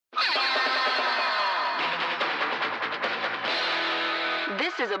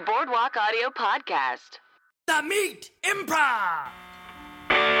is a Boardwalk Audio podcast. The Meat Improv!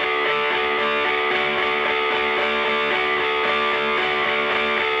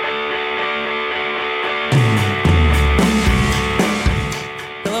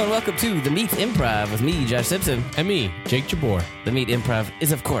 Hello and welcome to The Meat Improv with me, Josh Simpson. And me, Jake Jabor. The Meat Improv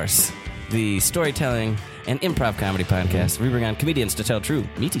is, of course, the storytelling and improv comedy podcast. We bring on comedians to tell true,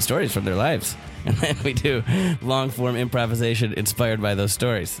 meaty stories from their lives. And then we do long-form improvisation inspired by those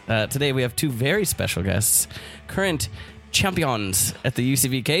stories. Today we have two very special guests, current champions at the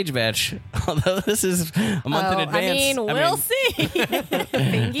UCB cage match, although this is a month in advance. We'll see.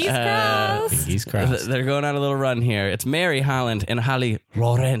 Fingers crossed. He's crossed. They're going on a little run here. It's Mary Holland and Holly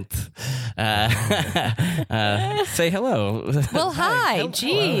Laurent. Say hello. Well, hi.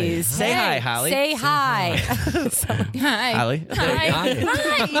 Jeez. Say hi, Holly. Say hi. Hi. Holly. Hi.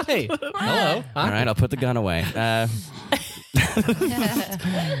 Hi. Hello. All right, I'll put the gun away.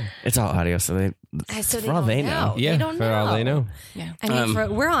 It's all audio, so they for all they know. Yeah, they don't for know. all they know. Yeah. I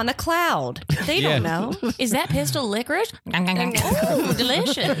mean, we're on a cloud. They don't know. Is that pistol licorice? Oh,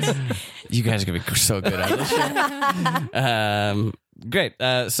 delicious. You guys are going to be so good at this. Great.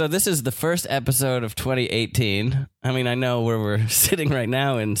 So this is the first episode of 2018. I mean, I know where we're sitting right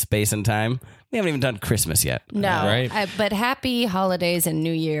now in space and time. We haven't even done Christmas yet. No. Right. But happy holidays and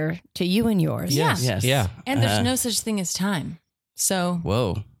New Year to you and yours. Yeah. Yes. Yeah. And there's no such thing as time. So,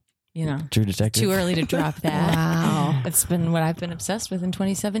 Whoa. you know, True detective. too early to drop that. Wow. It's been what I've been obsessed with in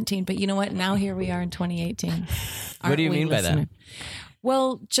 2017. But you know what? Now here we are in 2018. What do you mean by that?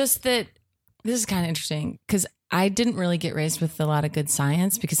 Well, just that this is kind of interesting because I didn't really get raised with a lot of good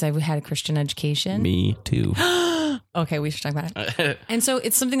science because I had a Christian education. Me too. Okay, we should talk about it. And so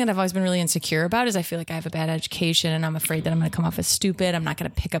it's something that I've always been really insecure about is I feel like I have a bad education and I'm afraid that I'm going to come off as stupid. I'm not going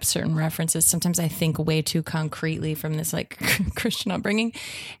to pick up certain references. Sometimes I think way too concretely from this like Christian upbringing.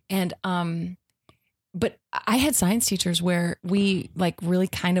 And, but I had science teachers where we like really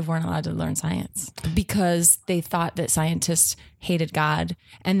kind of weren't allowed to learn science because they thought that scientists hated God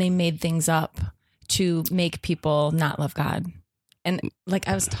and they made things up to make people not love God. And like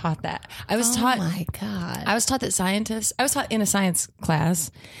I was taught that. I was taught my God. I was taught that I was taught in a science class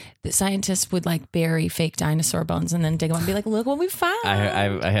that scientists would like bury fake dinosaur bones and then dig them up and be like, look what we found. I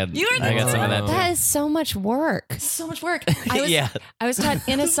got some of that too. That is so much work. So much work. Yeah. I was taught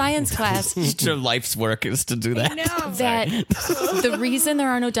in a science class Your life's work is to do that. that the reason there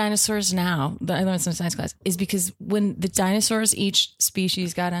are no dinosaurs now, that I learned in science class, is because when the dinosaurs, each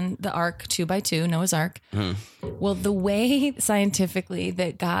species got on the ark 2 by 2, Noah's Ark. Well, the way scientifically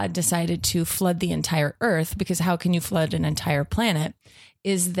that God decided to flood the entire earth, because how can you flood an entire planet,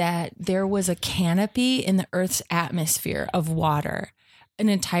 is that there was a canopy in the earth's atmosphere of water, an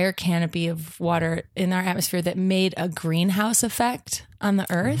entire canopy of water in our atmosphere that made a greenhouse effect on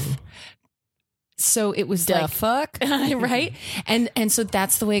the earth. So it was The fuck? right? And so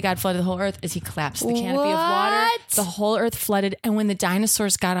that's the way God flooded the whole earth is he collapsed the canopy of water. What? The whole earth flooded. And when the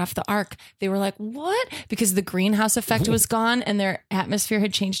dinosaurs got off the ark, they were like, what? Because the greenhouse effect was gone and their atmosphere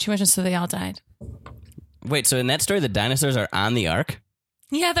had changed too much. And so they all died. Wait, so in that story, the dinosaurs are on the ark?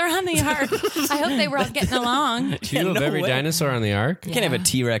 Yeah, they're on the ark. I hope they were all getting along. Do you have every dinosaur on the ark? You can't have a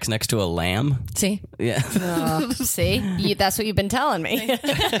T-Rex next to a lamb. See? Yeah. See? That's what you've been telling me.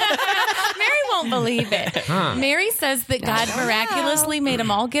 Mary won't believe it. Huh. Mary says that God miraculously made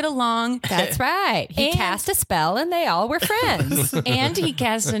them all get along. That's right. He And- cast a spell and they all were friends. And he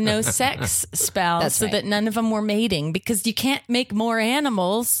cast a no sex spell That's so right. that none of them were mating because you can't make more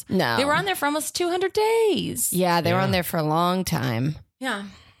animals. No. They were on there for almost 200 days. Yeah, they were on there for a long time. Yeah.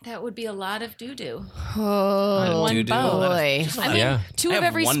 That would be a lot of doo-doo. Oh, one doo-doo. boat. boy. I mean, Yeah. 2 I of have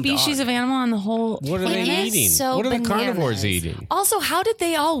every one species dog. of animal on the whole What are they It is eating? so What are the bananas. carnivores eating? Also, how did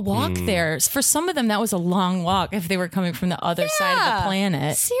they all walk there? For some of them, that was a long walk if they were coming from the other side of Yeah. the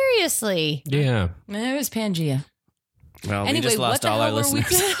planet. Seriously. Yeah. It was Pangea. Well, Anyway, we just lost what the all our hell were we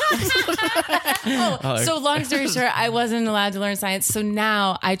listeners. So long story short, I wasn't allowed to learn science. So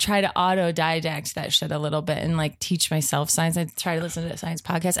now I try to autodidact that shit a little bit and like teach myself science. I try to listen to science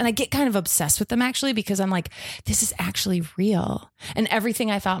podcasts and I get kind of obsessed with them actually because I'm like, this is actually real. And everything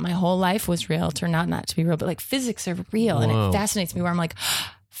I thought my whole life was real turned out not to be real, but like physics are real. And Whoa. it fascinates me where I'm like,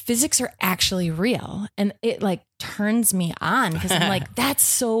 physics are actually real. And it like turns me on because I'm like, that's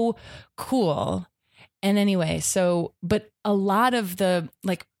so cool. And anyway, but a lot of the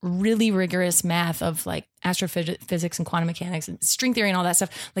like really rigorous math of like astrophysics and quantum mechanics and string theory and all that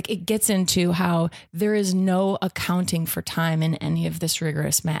stuff, like it gets into how there is no accounting for time in any of this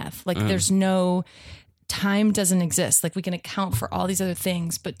rigorous math. Like there's no time doesn't exist. Like we can account for all these other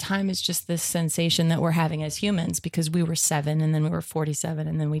things, but time is just this sensation that we're having as humans because we were 7 and then we were 47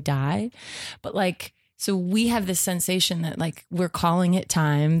 and then we died. But like, so we have this sensation that like we're calling it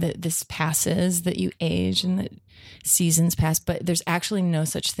time, that this passes, that you age and that seasons pass, but there's actually no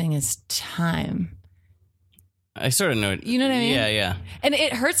such thing as time. I sort of know it. You know what I mean? Yeah. And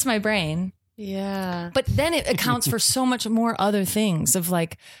it hurts my brain. Yeah. But then it accounts for so much more other things of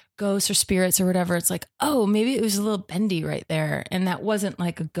like ghosts or spirits or whatever. It's like, oh, maybe it was a little bendy right there. And that wasn't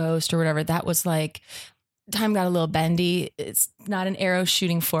like a ghost or whatever. That was like time got a little bendy. It's not an arrow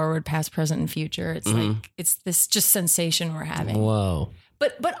shooting forward, past, present, and future. It's like, it's this just sensation we're having. Whoa.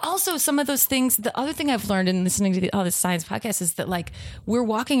 But also some of those things, the other thing I've learned in listening to all this science podcast is that like we're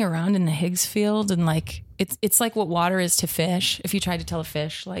walking around in the Higgs field and like it's like what water is to fish. If you tried to tell a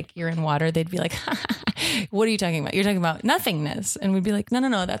fish like you're in water, they'd be like, what are you talking about? You're talking about nothingness. And we'd be like,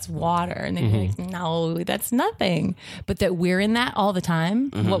 no, that's water. And they'd be like, no, that's nothing. But that we're in that all the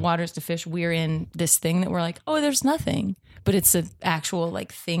time. What water is to fish, we're in this thing that we're like, oh, there's nothing. But it's an actual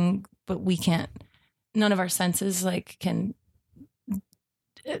like thing, but we can't, none of our senses like can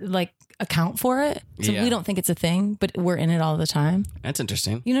like account for it. So we don't think it's a thing, but we're in it all the time. That's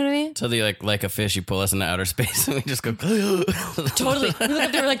interesting. You know what I mean? So they like a fish, you pull us into outer space and we just go Totally. We look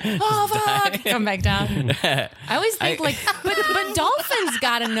up there, we're like, oh fuck, come back down. I always think like, but dolphins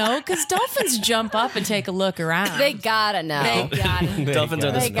gotta know because dolphins jump up and take a look around. They gotta know. They gotta. Dolphins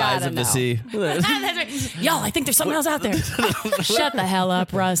are the They spies gotta of the know. sea. That's right. Y'all, I think there's something else out there. Shut the hell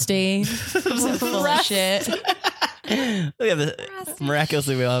up, Rusty. So full of shit. Look at this.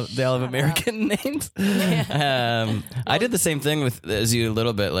 Miraculously, they all have American names. I did the same thing as you a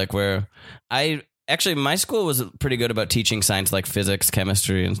little bit, like where my school was pretty good about teaching science like physics,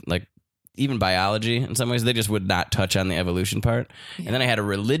 chemistry, and like even biology in some ways. They just would not touch on the evolution part. And then I had a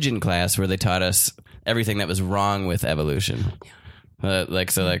religion class where they taught us everything that was wrong with evolution.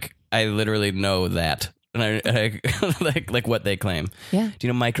 I literally know that. And I like what they claim. Yeah. Do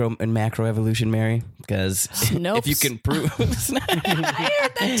you know micro and macro evolution, Mary? Because if you can prove, I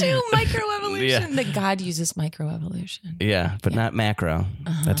heard that too. Microevolution. That God uses microevolution. yeah, but not macro.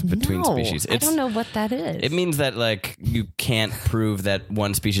 That's between species. I don't know what that is. It means that like you can't prove that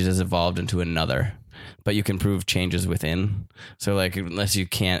one species has evolved into another, but you can prove changes within. So like unless you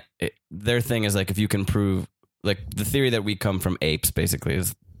can't, their thing is like if you can prove like the theory that we come from apes basically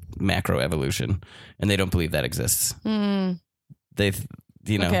is macro evolution, and they don't believe that exists. They,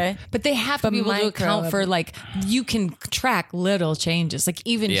 Okay. But they have to be able to account for like you can track little changes. Like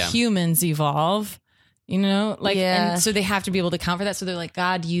even humans evolve, and so they have to be able to account for that. So they're like,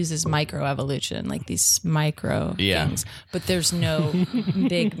 God uses microevolution, like these micro things. But there's no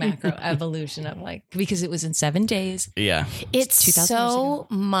big macro evolution of like because it was in 7 days. Yeah. It's 2,000 years so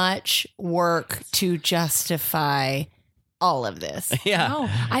much work to justify all of this. Yeah. Oh,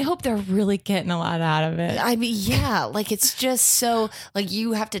 I hope they're really getting a lot out of it. I mean, yeah, like it's just so like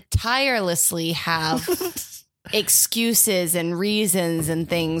you have to tirelessly have excuses and reasons and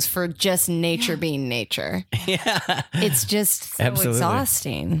things for just nature being nature. Yeah. It's just so Absolutely.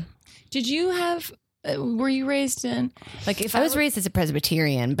 exhausting. Did you have? Were you raised in like? If I was raised as a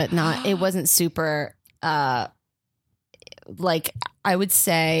Presbyterian, but not. It wasn't super. Like I would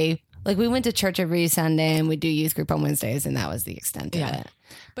say. Like we went to church every Sunday and we do youth group on Wednesdays, and that was the extent of it.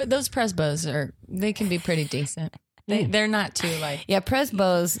 But those presbos they can be pretty decent. They're not too like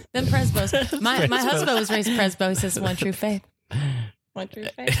presbos. them presbos. My husband was raised presbo. He says one true faith. One true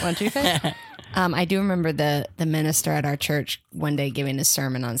faith. One true faith. I do remember the minister at our church one day giving a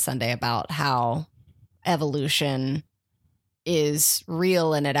sermon on Sunday about how evolution is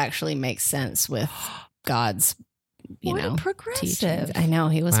real and it actually makes sense with God's progressive. teachings. I know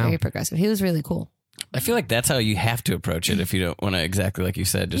he was very progressive. He was really cool. I feel like that's how you have to approach it if you don't want to exactly like you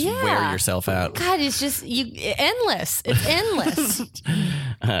said, just wear yourself out. God, it's just endless. It's endless.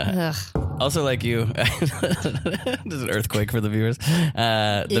 Also, like you, there's an earthquake for the viewers.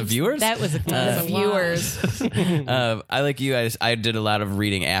 The viewers? That was a Viewers. I like you. I did a lot of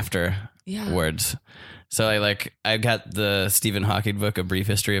reading after words. So I got the Stephen Hawking book, A Brief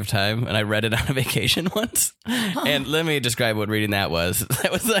History of Time, and I read it on a vacation once. And let me describe what reading that was.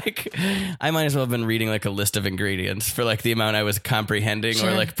 That was like, I might as well have been reading like a list of ingredients for like the amount I was comprehending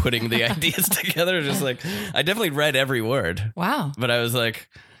or like putting the ideas together. Just like, I definitely read every word. Wow. But I was like,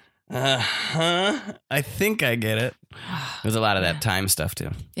 I think I get it. There's a lot of that time stuff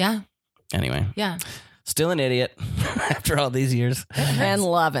too. Yeah. Anyway. Yeah. Still an idiot after all these years. And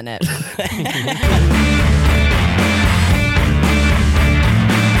loving it.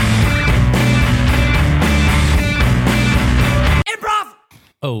 Improv!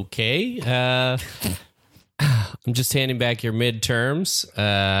 Okay. I'm just handing back your midterms.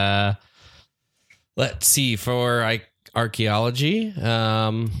 Let's see, for archaeology,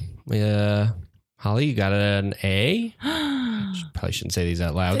 Holly, you got an A. Probably shouldn't say these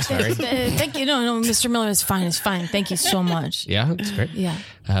out loud. Sorry. Thank you. No, Mr. Miller is fine. It's fine. Thank you so much. Yeah, that's great. Yeah.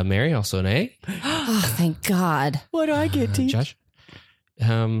 Mary, also an A. Oh, thank God. What do I get, Teach? Josh,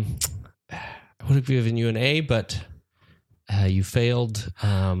 I would have given you an A, but you failed.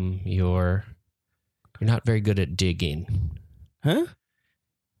 You're not very good at digging. Huh?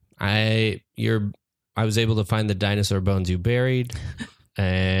 I was able to find the dinosaur bones you buried,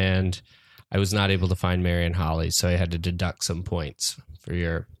 and I was not able to find Mary and Holly, so I had to deduct some points for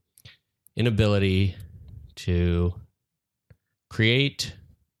your inability to create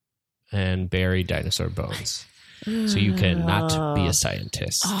and bury dinosaur bones. So you cannot be a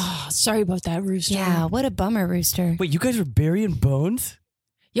scientist. Oh, sorry about that, Rooster. Yeah, what a bummer, Rooster. Wait, you guys were burying bones?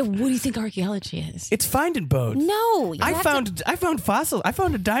 Yeah, what do you think archaeology is? It's finding bones. No, I found fossils. I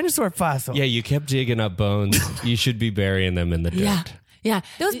found a dinosaur fossil. Yeah, you kept digging up bones. You should be burying them in the dirt. Yeah. Yeah.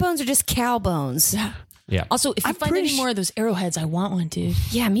 those bones are just cow bones. Yeah. Yeah. Also, if you I'm find pretty any more of those arrowheads, I want one, dude.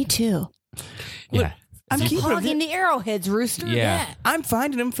 Yeah, me too. Yeah. I'm Keep keeping hogging them. the arrowheads, Rooster. Yeah. I'm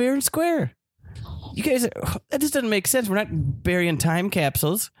finding them fair and square. You guys, that just doesn't make sense. We're not burying time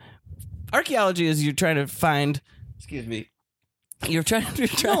capsules. Archaeology is you're trying to find. Excuse me. You're trying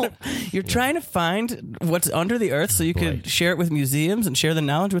to find what's under the earth so you can Right. share it with museums and share the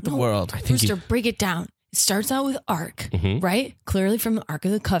knowledge with the world. Rooster, break it down. It starts out with Ark, right? Clearly from the Ark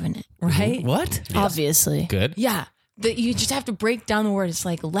of the Covenant, right? What? Obviously. Good. Yeah. You just have to break down the word. It's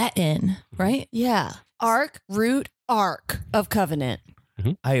like Latin, right? Yeah. Ark, root, ark of covenant.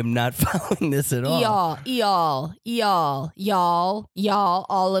 I am not following this at all. Y'all,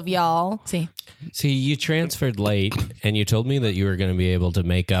 all of y'all. See, You transferred late, and you told me that you were going to be able to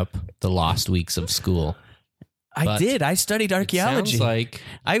make up the lost weeks of school. I But did. I studied archaeology. Sounds like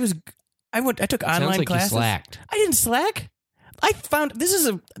I took online sounds like classes. you slacked. I didn't slack. I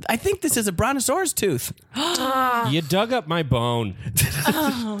think this is a brontosaurus tooth. You dug up my bone.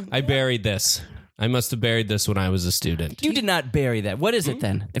 I buried this. I must have buried this when I was a student. You did not bury that. What is it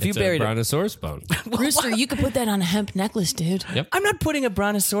then? If you It's buried a it, brontosaurus bone. Rooster, you could put that on a hemp necklace, dude. Yep. I'm not putting a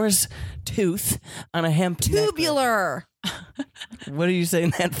brontosaurus tooth on a hemp necklace. Tubular. What are you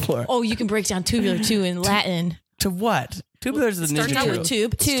saying that for? Oh, you can break down tubular too in Latin. To what? Tubular is the Starting ninja out turtle. with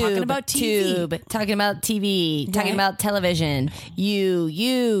tube. It's talking about TV. Tube. Talking about TV. Talking Right. about television.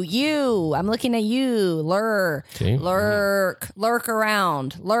 You. I'm looking at you. Lurk. See? Lurk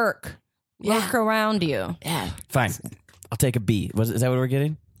around. Lurk around you. Yeah. Fine. I'll take a B. Is that what we're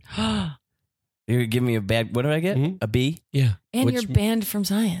getting? You're giving me a bad. What did I get? Mhm. A B? Yeah. And Which- you're banned from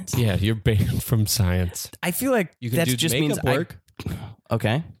science. Yeah, you're banned from science. I feel like You can that do just means makeup work.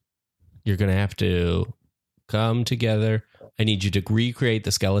 Okay. You're going to have to come together. I need you to recreate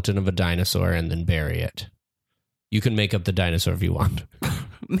the skeleton of a dinosaur and then bury it. You can make up the dinosaur if you want.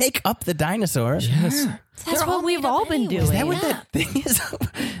 Make up the dinosaur. Yes. That's They're what all we've made up all been anyway. doing. Is that what that thing is?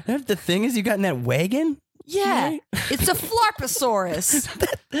 That the thing is you got in that wagon? Yeah. It's a flarposaurus.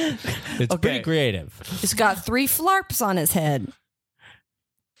 It's pretty creative. It's got 3 flarps on his head.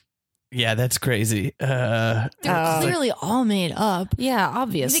 Yeah, that's crazy. They're clearly all made up. Yeah, They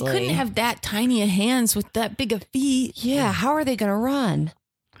obviously. couldn't have that tiny of hands with that big of feet. Yeah, how are they going to run?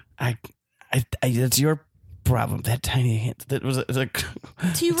 I that's your problem. That tiny hand. That was it's like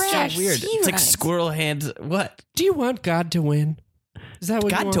T-Rex. so weird. It's like T-Rex. squirrel hands. What? Do you want God to win? Is that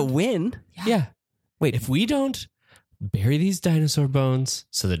what you Got want? to win? Yeah. Wait, if we don't bury these dinosaur bones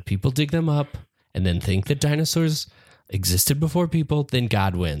so that people dig them up and then think that dinosaurs existed before people, then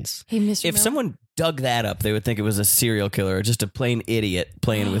God wins. Hey, Mr. If Miller. someone dug that up, they would think it was a serial killer or just a plain idiot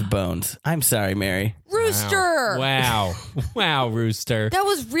playing with bones. I'm sorry, Mary. Rooster. Wow. Wow, Rooster. That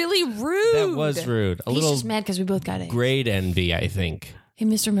was really rude. That was rude. A He's little just mad because we both got it. grade envy, I think. Hey,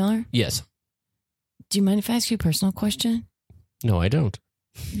 Mr. Miller, Yes. do you mind if I ask you a personal question? No, I don't.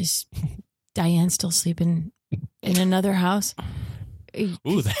 Is Diane still sleeping in another house?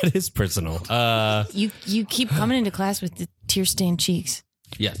 Ooh, that is personal. You keep coming into class with the tear-stained cheeks.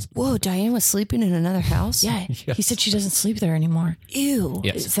 Yes. Whoa, Diane was sleeping in another house? Yeah, he said she doesn't sleep there anymore. Ew.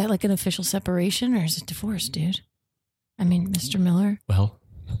 Yes. Is that like an official separation or is it divorce, dude? I mean, Mr. Miller. Well,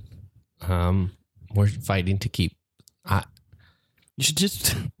 we're fighting to keep. You should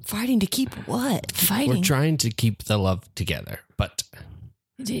just Fighting to keep what? We're Fighting. trying to keep the love together, but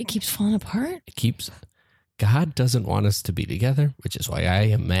It keeps falling apart. it keeps. God doesn't want us to be together, which is why I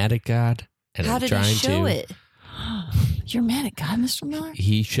am mad at God. And How I'm did trying he show to. it? You're mad at God, Mr. Miller?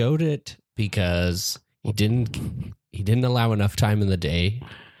 He showed it because he didn't allow enough time in the day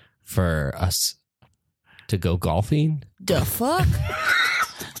for us to go golfing The fuck?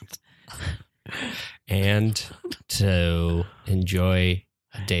 and to enjoy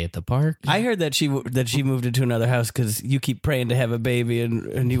a day at the park. I heard that she moved into another house because you keep praying to have a baby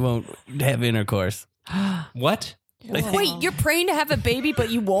and you won't have intercourse. What? Wait, you're praying to have a baby, but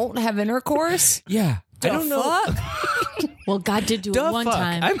you won't have intercourse? Yeah. I don't know. Well, God did do it one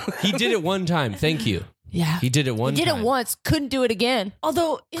time. He did it one time. Thank you. Yeah. He did it one Did time. it once, couldn't do it again.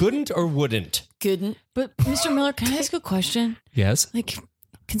 Although, Couldn't or wouldn't? Couldn't. but Mr. Miller, can I ask a question? Yes. Like,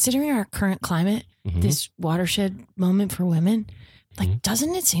 considering our current climate, this watershed moment for women, like,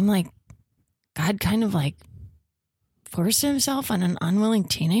 doesn't it seem like God kind of like forced himself on an unwilling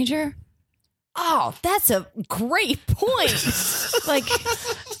teenager? Oh, that's a great point. Like,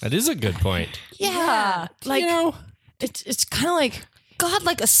 That is a good point. yeah. Like, It's kind of like, God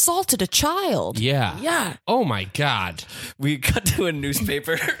like assaulted a child. Yeah. yeah. Oh my God. We cut to a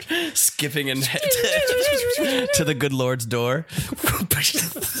newspaper skipping in to the good Lord's door.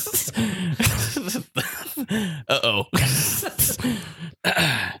 Uh-oh.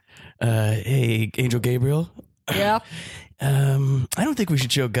 Hey, Angel Gabriel. Yeah. I don't think we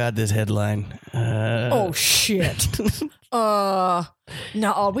should show God this headline. Oh, shit.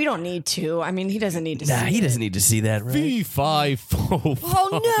 No, we don't need to. I mean, he doesn't need to see He doesn't need to see that, right? Fee-fi-fo.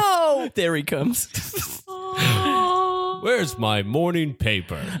 Oh, There he comes. Where's my morning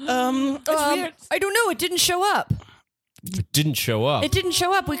paper? no. I don't know. It didn't show up. It didn't show up. It didn't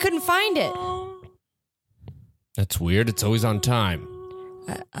show up. We couldn't find it. That's weird. It's always on time.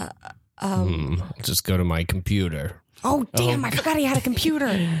 I'll just go to my computer. Oh, damn. I forgot he had a computer.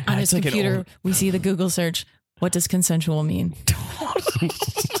 On his like an computer, old- we see the Google search. What does consensual mean?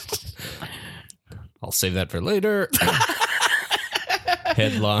 I'll save that for later.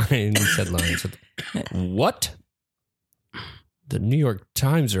 Headlines. What? The New York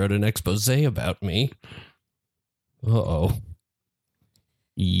Times wrote an expose about me. Uh-oh.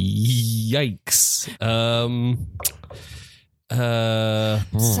 Yikes.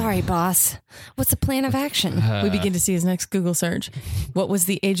 Sorry, boss. What's the plan of action? We begin to see his next Google search. What was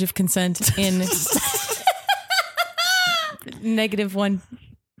the age of consent in -1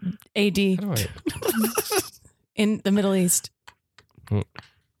 AD in the Middle East?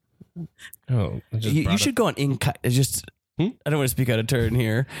 Oh, You should go on just. I don't want to speak out of turn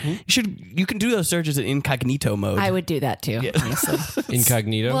here. You can do those searches in incognito mode. I would do that too, honestly.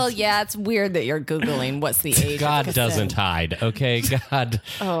 incognito. Well, yeah, it's weird that you're Googling what's the age God of doesn't consent. hide. Okay, God.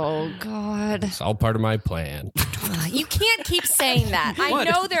 Oh, God. It's all part of my plan. You can't keep saying that. I What?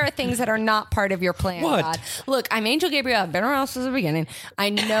 know there are things that are not part of your plan, What? God. Look, I'm Angel Gabriel. I've been around since the beginning. I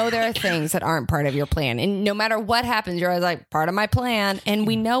know there are things that aren't part of your plan. And no matter what happens, you're always like, part of my plan. And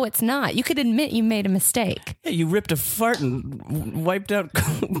we know it's not. You could admit you made a mistake. Yeah, you ripped a fart and wiped out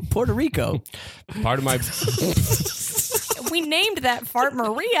Puerto Rico. Part of my We named that fart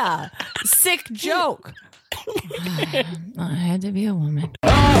Maria. Sick joke. I had to be a woman.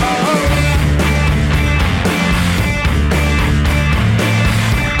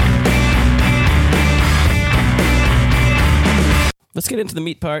 Let's get into the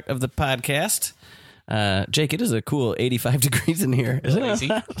meat part of the podcast. Jake, it is a cool 85 degrees in here. Isn't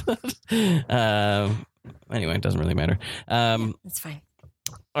it? Anyway, it doesn't really matter. That's fine.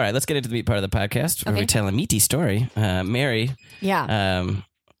 All right, let's get into the meat part of the podcast where we Okay. tell a meaty story. Mary, Yeah.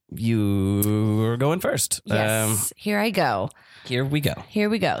 you are going first. Yes. Here I go. Here we go. Here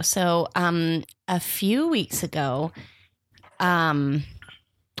we go. So, a few weeks ago, well,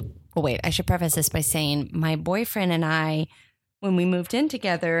 wait, I should preface this by saying my boyfriend and I, when we moved in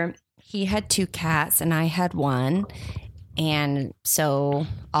together, he had 2 cats and I had 1. And so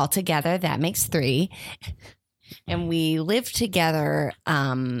altogether that makes 3. And we lived together,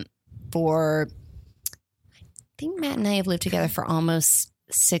 for, I think Matt and I have lived together for almost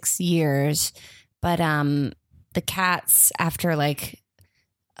 6 years. But, the cats, after like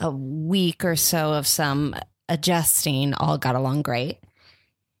a week or so of some adjusting, all got along great.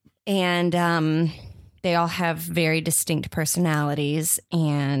 And they all have very distinct personalities.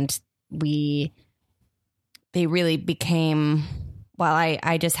 And they really became, while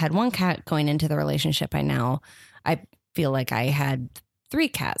I just had 1 cat going into the relationship, I feel like I had 3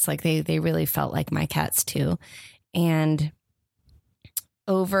 cats. Like they really felt like my cats too. And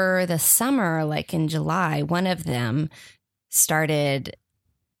over the summer, like in July, one of them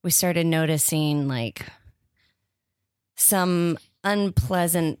we started noticing like some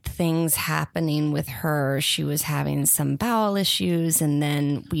unpleasant things happening with her. She was having some bowel issues, and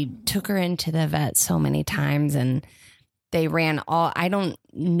then we took her into the vet so many times, and they ran I don't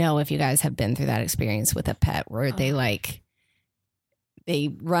know if you guys have been through that experience with a pet where they like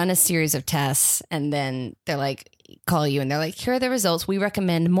they run a series of tests, and then they're like, call you, and they're like, here are the results. We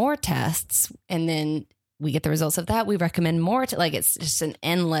recommend more tests. And then we get the results of that. We recommend more. Like, it's just it's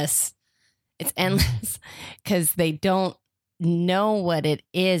endless because they don't know what it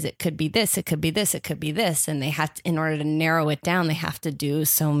is. It could be this, it could be this, it could be this. And they have to, in order to narrow it down, they have to do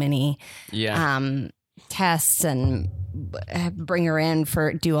so many tests and bring her in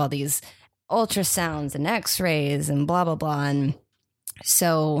do all these ultrasounds and x-rays and blah, blah, blah. And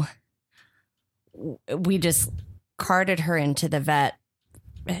so we just carted her into the vet,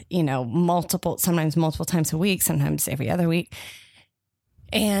 sometimes multiple times a week, sometimes every other week.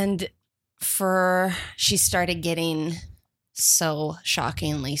 And she started getting so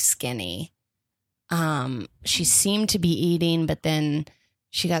shockingly skinny. She seemed to be eating, but then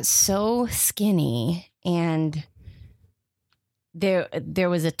she got so skinny, and there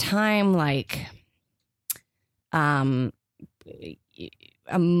was a time like a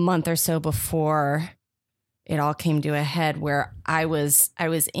month or so before it all came to a head where I was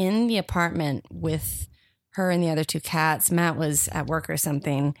in the apartment with her and the other two cats. Matt was at work or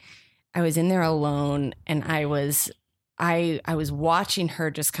something. I was in there alone, and I was watching her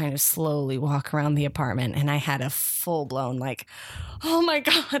just kind of slowly walk around the apartment, and I had a full blown like, oh my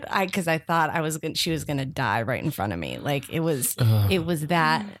God, because I thought she was gonna die right in front of me. Like it was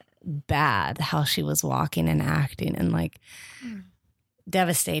that bad how she was walking and acting, and like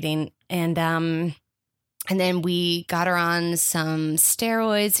devastating. And then we got her on some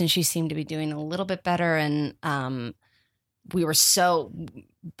steroids, and she seemed to be doing a little bit better. And we were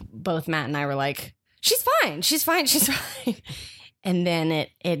both Matt and I were like, she's fine. And then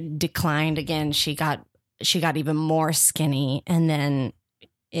it declined again. She got even more skinny. And then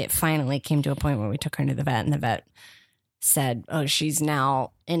it finally came to a point where we took her to the vet, and the vet said, oh, she's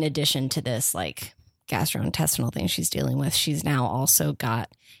now, in addition to this like gastrointestinal thing she's dealing with, she's now also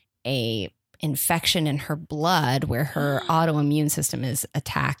got a infection in her blood where her autoimmune system is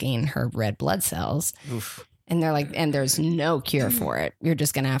attacking her red blood cells. Oof. And they're like, and there's no cure for it. You're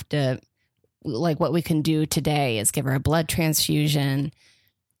just going to have to, like, what we can do today is give her a blood transfusion,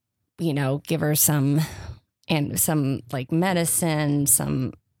 give her some like medicine,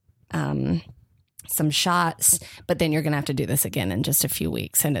 some shots, but then you're going to have to do this again in just a few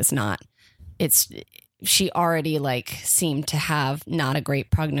weeks. And she already like seemed to have not a great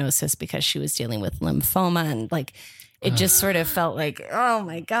prognosis because she was dealing with lymphoma, and like, it just sort of felt like, oh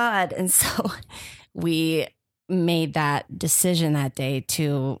my God. And so we made that decision that day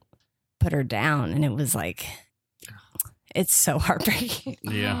to put her down, and it was like, it's so heartbreaking.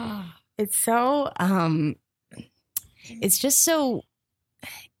 Yeah. It's so, it's just so,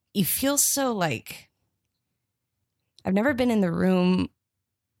 you feel so like, I've never been in the room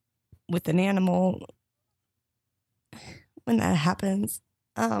with an animal when that happens.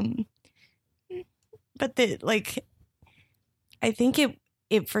 But I think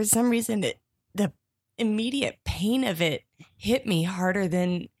it for some reason, the immediate pain of it hit me harder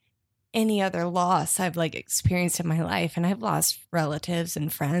than any other loss I've like experienced in my life. And I've lost relatives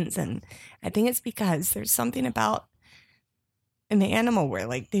and friends. And I think it's because there's something about an animal where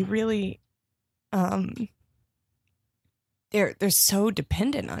like they really, they're so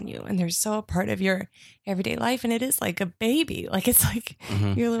dependent on you, and they're so a part of your everyday life. And it is like a baby. Like it's like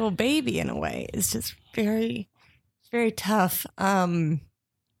your little baby in a way. It's just very, very tough. And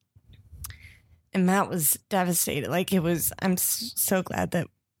Matt was devastated. Like I'm so glad that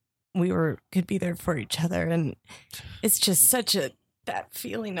we could be there for each other. And it's just that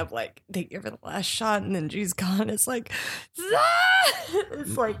feeling of like, they give her the last shot and then she's gone. It's like,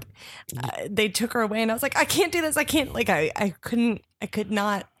 it's like they took her away, and I was like, I can't do this. I can't, like, I could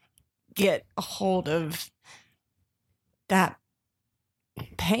not get a hold of that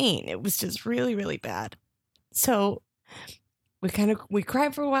pain. It was just really, really bad. So we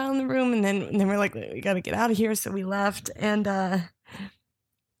cried for a while in the room, and then we're like, we got to get out of here. So we left, and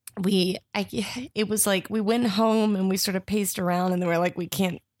it was like we went home and we sort of paced around, and then we're like, we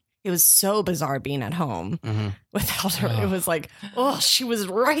can't. It was so bizarre being at home without her. It was like, oh, she was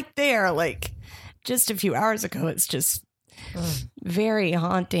right there, like just a few hours ago. It's just very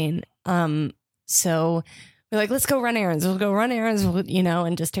haunting. So we're like, let's go run errands. We'll go run errands,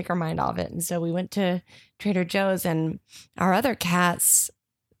 and just take our mind off it. And so we went to Trader Joe's, and our other cats.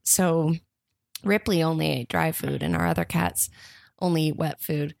 So Ripley only ate dry food, and our other cats only eat wet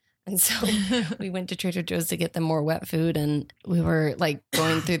food. And so we went to Trader Joe's to get them more wet food, and we were like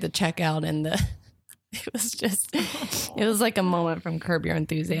going through the checkout, and it was like a moment from Curb Your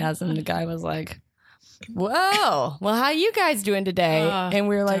Enthusiasm. The guy was like, whoa, well, how you guys doing today? And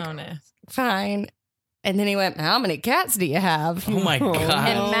we were like, fine. And then he went, how many cats do you have? Oh my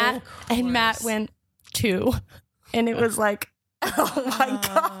God. And Matt went, 2. And it was like, oh my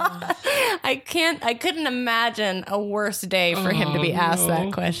God. I couldn't imagine a worse day for him to be asked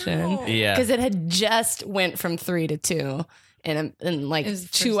that question. Yeah. Because it had just went from 3 to 2 in like It was the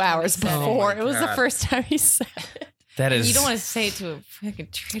 2 first time hours he said it. before. Oh my It was the God. first time he said it. That is. You don't want to say it to a fucking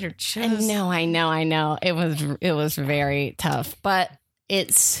Trader Joe's. I know. It was very tough, but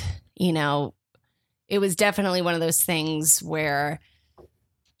it's, it was definitely one of those things where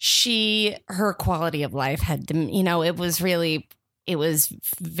her quality of life had, it was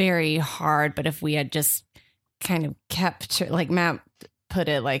very hard. But if we had just kind of kept, like Matt put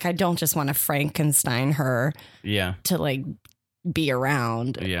it, like, I don't just want to Frankenstein her Yeah. to like be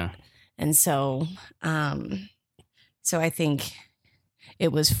around. Yeah. And so, so I think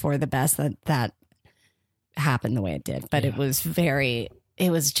it was for the best that happened the way it did. But it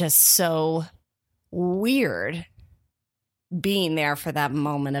was just so weird being there for that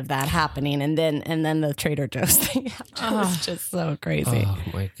moment of that happening. And then the Trader Joe's thing happened. It was just so crazy. Oh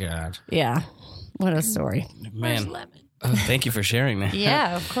my God. Yeah. What a story. Man. Thank you for sharing that.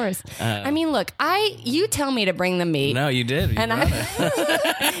 Yeah, of course. I mean, look, you tell me to bring the meat. No, you did. You And brought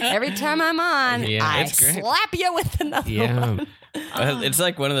it. every time I'm on, Yeah, I it's great. slap you with another Yeah. one. It's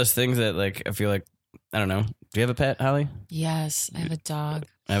like one of those things that, like, I feel like, I don't know. Do you have a pet, Holly? Yes, I have a dog.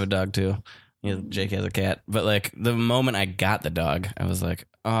 I have a dog too. Jake has a cat. But like the moment I got the dog, I was like,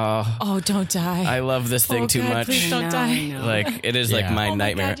 oh, Oh, don't die. I love this thing Oh, too God, much. please don't die. No. Like it is like Yeah. my Oh my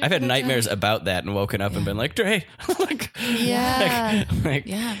nightmare. God, you're I've had gonna nightmares die. about that and woken up and been like, Dre. like, Yeah. like,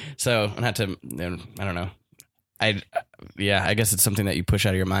 Yeah. So not to, I don't know. I guess it's something that you push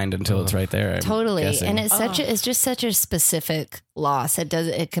out of your mind until it's right there. I'm Totally. guessing. And it's just such a specific loss.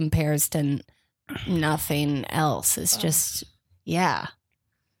 It compares to nothing else. It's just, yeah.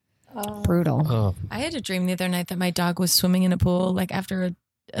 Brutal. Oh, I had a dream the other night that my dog was swimming in a pool, like after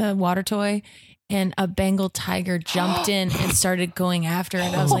a water toy, and a Bengal tiger jumped in and started going after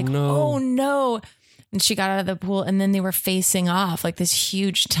it. I was like, no. oh no. And she got out of the pool and then they were facing off like this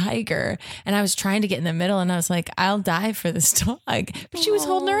huge tiger. And I was trying to get in the middle and I was like, I'll die for this dog. But she was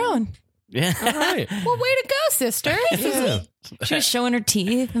holding her own. yeah. all right. Well, way to go, sister. Yeah. She was showing her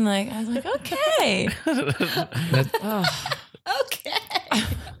teeth and like, I was like, okay. Okay.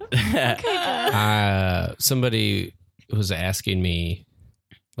 Somebody was asking me,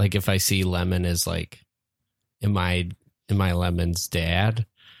 like, if I see Lemon as like, am I Lemon's dad?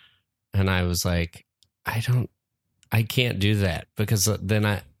 And I was like, I can't do that because then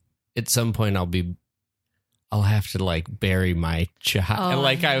at some point I'll have to like bury my child. Oh, and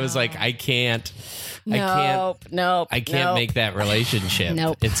like I was no. like, I can't Nope. make that relationship.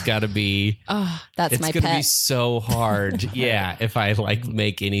 Nope. It's got to be. Oh, That's It's my going to be pet. so hard. Yeah, if I like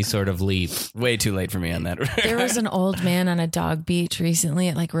make any sort of leap. Way too late for me on that. there was an old man on a dog beach recently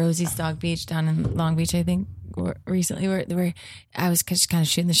at like Rosie's Dog Beach down in Long Beach, I think, recently, where I was just kind of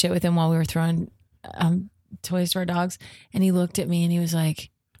shooting the shit with him while we were throwing toys to our dogs. And he looked at me and he was like,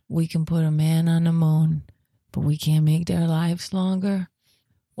 we can put a man on the moon, but we can't make their lives longer.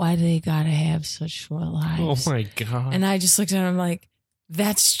 Why do they gotta have such short Oh lives? my God. And I just looked at him like,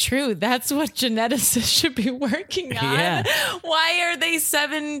 that's true. That's what geneticists should be working on. Yeah. Why are they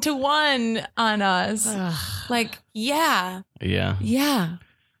 7-1 on us? Like, yeah. Yeah.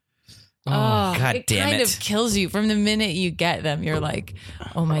 Oh, God it damn kind it. of kills you from the minute you get them. You're like,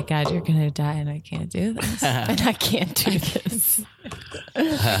 oh my God, you're gonna die, and I can't do this. And I can't do this.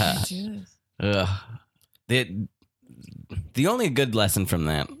 Ugh. The only good lesson from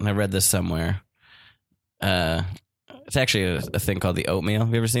that, and I read this somewhere, it's actually a thing called the oatmeal. Have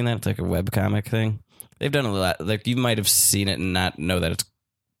you ever seen that? It's like a webcomic thing. They've done a lot. Like you might have seen it and not know that it's.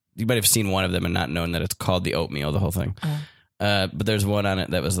 You might have seen one of them and not known that it's called the oatmeal. The whole thing. But there's one on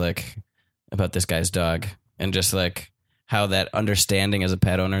it that was like about this guy's dog and just like how that understanding as a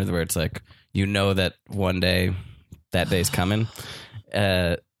pet owner, where it's like you know that one day that day's coming,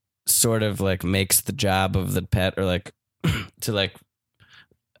 sort of like makes the job of the pet or like to like.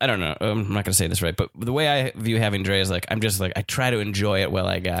 I don't know. I'm not going to say this right, but the way I view having Dre is like, I'm just like, I try to enjoy it while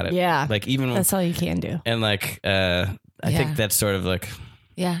I got it. Yeah. Like even That's all you can do. and like, I think that's sort of like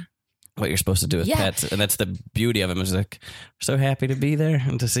Yeah. what you're supposed to do with Yeah. pets. And that's the beauty of them is like, we're so happy to be there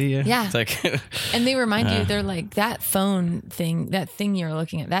and to see you. Yeah. It's like, And they remind you, they're like, that phone thing, that thing you're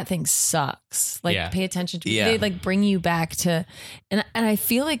looking at, that thing sucks. Like, Yeah. pay attention to it. Yeah. They like bring you back to, and I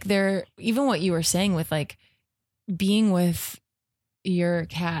feel like they're, even what you were saying with like being with your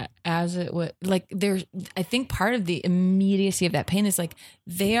cat as it would like there's I think part of the immediacy of that pain is like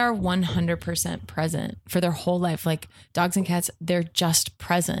they are 100% present for their whole life. Like dogs and cats, they're just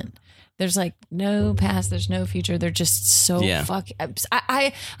present. There's like no past, there's no future. They're just so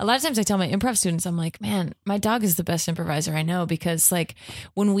I a lot of times I tell my improv students, I'm like, man, my dog is the best improviser I know, because like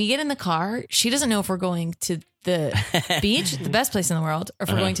when we get in the car, she doesn't know if we're going to the beach, the best place in the world, or if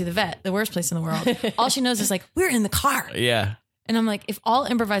we're going to the vet, the worst place in the world. All she knows is like, we're in the car. Yeah. And I'm like, if all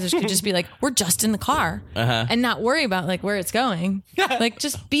improvisers could just be like, we're just in the car and not worry about like where it's going, like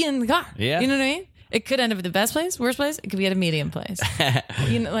just be in the car. Yeah. You know what I mean? It could end up at the best place, worst place. It could be at a medium place.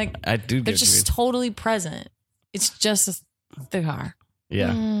 You know, like I do. they're just totally present. It's just the car.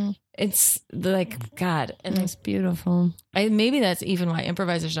 Yeah. It's like, God. And It's beautiful. maybe that's even why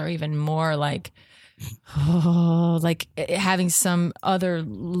improvisers are even more like, like having some other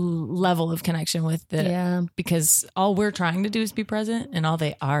level of connection with the, because all we're trying to do is be present and all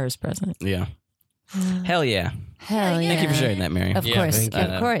they are is present. Yeah. Hell yeah. Hell yeah. Thank you for sharing that, Mary. Of Yeah, course. thank you.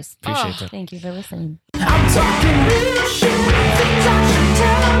 Of course. Appreciate that. Thank you for listening. I'm talking real shit. Things I should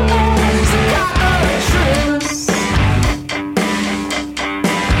tell me.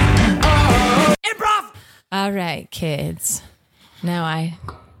 Improv! All right, kids. Now I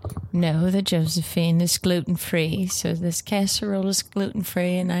know that Josephine is gluten-free, so this casserole is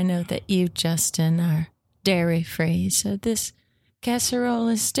gluten-free, and I know that you, Justin, are dairy-free, so this casserole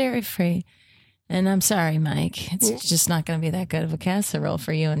is dairy-free. And I'm sorry, Mike. It's just not going to be that good of a casserole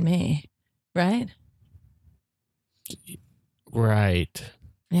for you and me. Right? Right.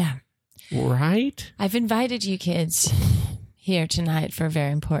 Yeah. Right? I've invited you kids here tonight for a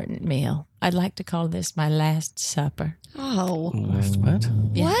very important meal. I'd like to call this my last supper. Oh. What?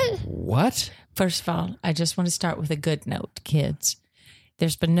 Yeah. What? What? First of all, I just want to start with a good note, kids.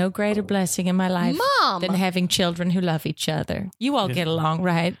 There's been no greater blessing in my life Mom! than having children who love each other. You all get along,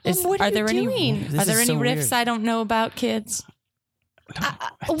 right? Mom, what are you doing? This Are there is any so riffs weird. I don't know about, kids?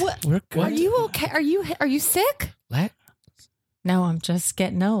 What? We're good. Are you okay? Are you sick? What? No, I'm just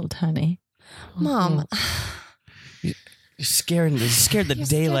getting old, honey. Mom, You're scared the you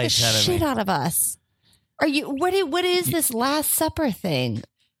daylight scared the out of shit me. out of us. Are you? What is this Last Supper thing?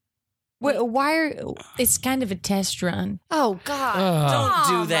 Why are? It's kind of a test run. Oh God! Don't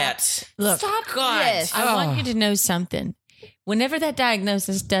Mom, do that. Look, Stop God. this. I want you to know something. Whenever that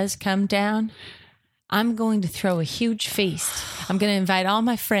diagnosis does come down, I'm going to throw a huge feast. I'm going to invite all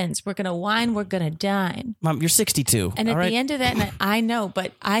my friends. We're going to wine. We're going to dine. Mom, you're 62. And at the end of that night, I know,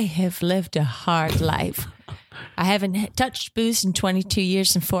 but I have lived a hard life. I haven't touched booze in 22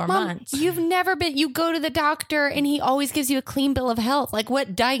 years and 4 Mom, months. you've never been. You go to the doctor, and he always gives you a clean bill of health. Like,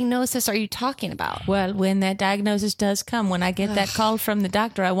 what diagnosis are you talking about? Well, when that diagnosis does come, when I get that call from the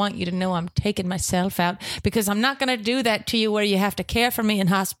doctor, I want you to know I'm taking myself out, because I'm not going to do that to you where you have to care for me and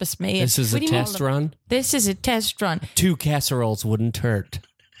hospice me. This is a test run? This is a test run. 2 casseroles wouldn't hurt.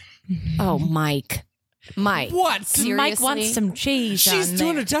 Oh, Mike. What? Seriously? Mike wants some cheese. She's on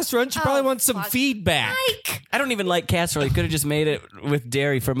doing there. a test run. She probably wants some feedback. Mike. I don't even like casserole. You could have just made it with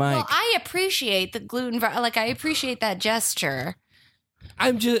dairy for Mike. Well, I appreciate the gluten. Like, I appreciate that gesture.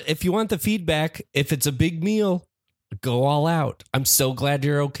 I'm just, if you want the feedback, if it's a big meal, go all out. I'm so glad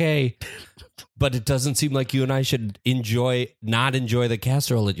you're okay. But it doesn't seem like you and I should not enjoy the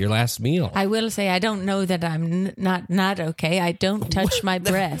casserole at your last meal. I will say I don't know that I'm not okay. I don't touch my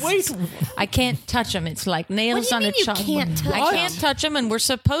breasts. Wait. I can't touch them. It's like nails What on do you a mean you chalkboard. can't touch I can't them? touch them, and we're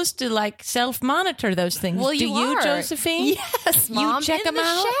supposed to like self-monitor those things. Well, Do you, are. Josephine? Yes, Mom. You check in them the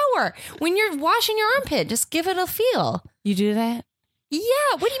out? shower when you're washing your armpit. Just give it a feel. You do that? Yeah.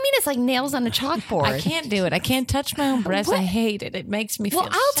 What do you mean? It's like nails on a chalkboard. I can't do it. I can't touch my own breasts. What? I hate it. It makes me feel. Well,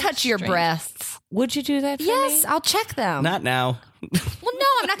 I'll so touch your strange. breasts. Would you do that for Yes, me? I'll check them. Not now. Well, no,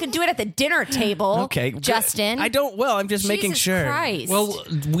 I'm not going to do it at the dinner table. Okay. good. Justin. I don't, well, I'm just making Jesus sure. Christ. Well,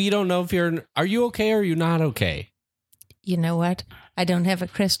 we don't know if are you okay or are you not okay? You know what? I don't have a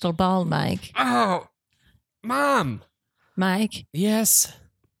crystal ball, Mike. Oh, Mom. Mike, Yes.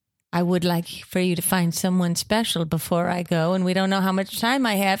 I would like for you to find someone special before I go, and we don't know how much time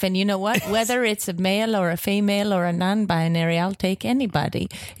I have. And you know what? Whether it's a male or a female or a non-binary, I'll take anybody.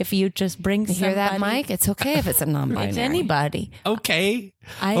 If you just bring You hear that, somebody- Mike? It's okay if it's a non-binary. It's anybody. Okay.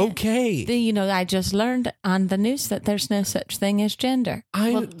 I- Okay. I just learned on the news that there's no such thing as gender.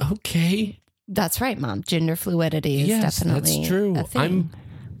 I'm okay. That's right, Mom. Gender fluidity is Yes, definitely that's true. a thing.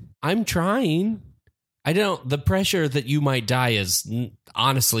 I'm trying. I don't. The pressure that you might die is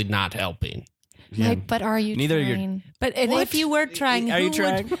honestly not helping. Yeah. Like, but are you Neither you're- trying? But and if you were trying, Are you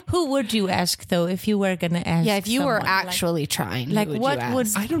trying? Who would you ask though? If you were going to ask, Yeah, if you were someone, actually trying, like who what you would?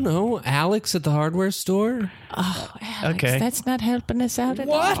 ask? I don't know. Alex at the hardware store. Oh, Alex, Okay. that's not helping us out at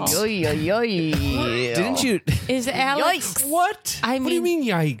all. Didn't you? Is Alex? What? I what do you mean,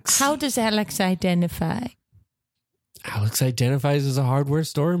 yikes? How does Alex identify? Alex identifies as a hardware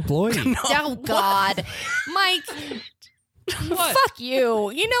store employee. Oh God, Mike. Fuck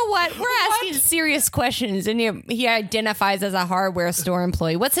you. You know what? We're asking serious questions, and he identifies as a hardware store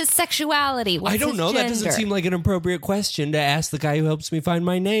employee. What's his sexuality? What's I don't his know. That doesn't gender? seem like an appropriate question to ask the guy who helps me find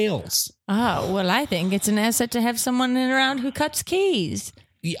my nails. Oh well, I think it's an asset to have someone around who cuts keys.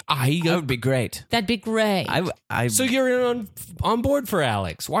 Yeah, That would be great. That'd be great. So you're on board for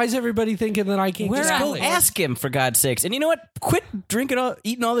Alex. Why is everybody thinking that I can't Where get are- Go Alex? ask him, for God's sakes. And you know what? Quit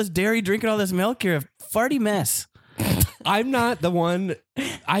eating all this dairy, drinking all this milk. You're a farty mess. I'm not the one.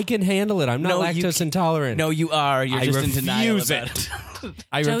 I can handle it. I'm not No, you lactose intolerant. No, you are. You're I just in denial refuse about it. it.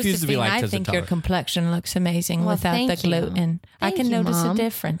 I refuse to be Josephine, lactose I think your intolerant. complexion looks amazing Well, without the thank you. gluten. I Thank can you, notice Mom. a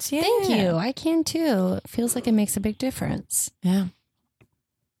difference. Yeah. Thank you. I can too. It feels like it makes a big difference. Yeah.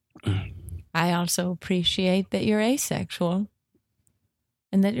 I also appreciate that you're asexual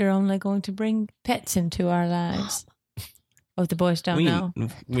and that you're only going to bring pets into our lives. Oh, the boys don't know.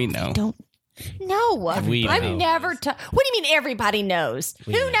 We know. Don't. No, We I've know. never. What do you mean? Everybody knows.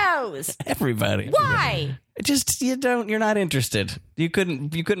 We Who know. knows? Everybody. Why? You're not interested. You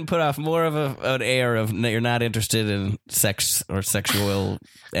couldn't put off more of an air of you're not interested in sex or sexual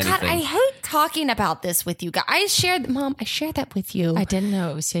anything. God, I hate talking about this with you guys. I shared that with you. I didn't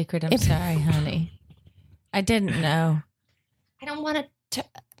know it was secret. I'm sorry, honey. I didn't know. I don't want to.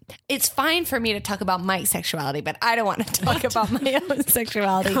 It's fine for me to talk about Mike's sexuality, but I don't want to talk about my own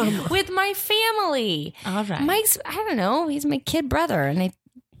sexuality with my family. All right. Mike's, I don't know, he's my kid brother, and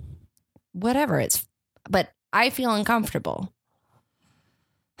but I feel uncomfortable.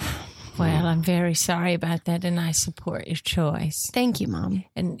 Well, I'm very sorry about that, and I support your choice. Thank you, Mom.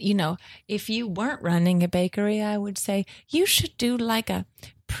 And, if you weren't running a bakery, I would say you should do like a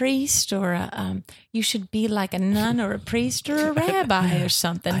priest or you should be like a nun or a priest or a rabbi or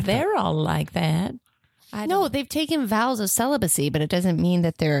something. They're all like that. No, they've taken vows of celibacy, but it doesn't mean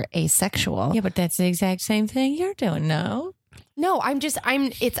that they're asexual. Yeah, but that's the exact same thing you're doing, no? No, I'm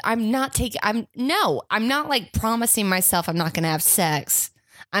not like promising myself I'm not going to have sex.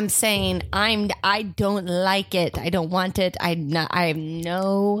 I'm saying I don't like it. I don't want it. I have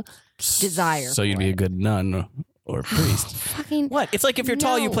no desire. So you'd be a good nun or priest. fucking What? It's like if you're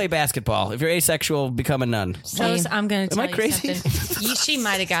tall, you No. play basketball. If you're asexual, become a nun. Rose, I'm going to Am tell I you crazy? something. She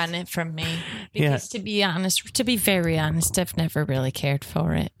might have gotten it from me. Yeah. Because to be very honest, I've never really cared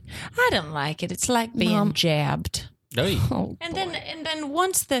for it. I don't like it. It's like being Mom. jabbed. Oh, And then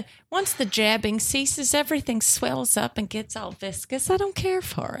once the jabbing ceases, everything swells up and gets all viscous. I don't care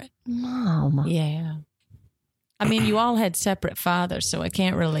for it. Mom. Yeah. I mean, you all had separate fathers, so I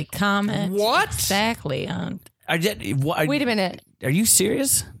can't really comment exactly on. Wait a minute. Are you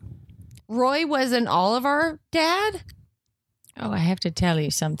serious? Roy wasn't all of our dad? Oh, I have to tell you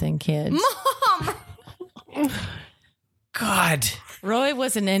something, kids. Mom! God. Roy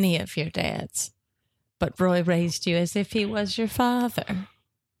wasn't any of your dads, but Roy raised you as if he was your father.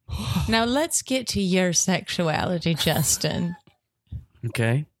 Now let's get to your sexuality, Justin.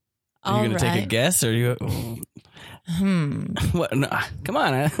 Okay. Are All you going to take a right. guess, or you? What? No, come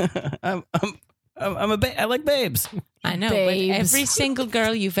on. I like babes. I know, Babes. but every single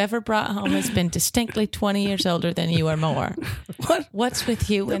girl you've ever brought home has been distinctly 20 years older than you or more. What? What's with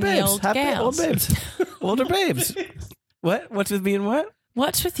you and the Babes. old Happy gals? old babes. Older babes. What? What's with me and what?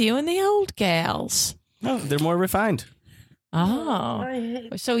 What's with you and the old gals? No, they're more refined. Oh,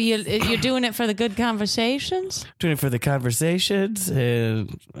 so you're doing it for the good conversations? Doing it for the conversations,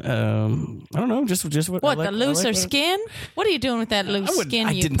 and I don't know, just what. What, I like, the looser I like skin? What are you doing with that loose skin,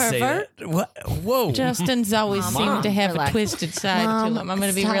 I you didn't pervert? say that. What? Whoa. Justin's always seemed to have relax. a twisted side Mom, to him. I'm going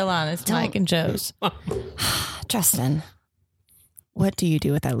to be stop. real honest, Don't. Mike and Joe's. Justin, what do you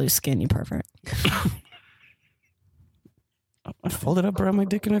do with that loose skin, you pervert? I fold it up around my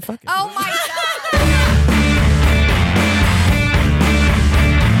dick and I fuck it. Oh my God!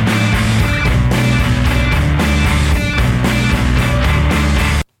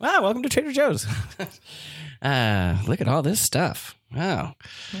 Wow, welcome to Trader Joe's. Look at all this stuff. Wow.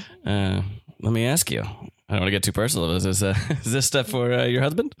 Let me ask you. I don't want to get too personal. Is this stuff for your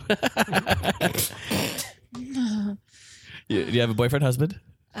husband? You have a boyfriend, husband?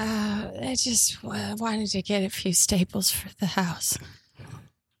 I just wanted to get a few staples for the house.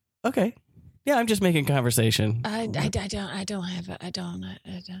 Okay. Yeah, I'm just making conversation. I don't have it. I don't.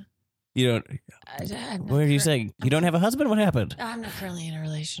 You don't. I'm What are you saying? You don't have a husband? What happened? I'm not currently in a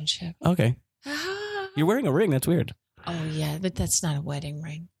relationship. Okay. You're wearing a ring. That's weird. Oh yeah, but that's not a wedding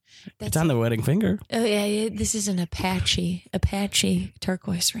ring. It's on the wedding finger. Oh yeah, this is an Apache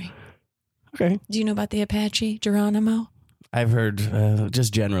turquoise ring. Okay. Do you know about the Apache, Geronimo? I've heard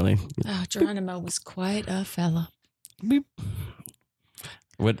just generally. Oh, Geronimo was quite a fella. Beep.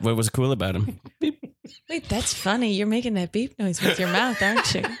 What was cool about him? Beep. Wait, that's funny. You're making that beep noise with your mouth,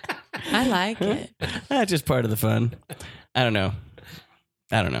 aren't you? I like it. That's just part of the fun. I don't know.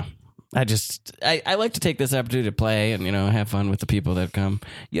 I like to take this opportunity to play and have fun with the people that come.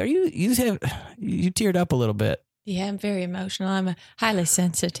 Yeah, you teared up a little bit. Yeah, I'm very emotional. I'm a highly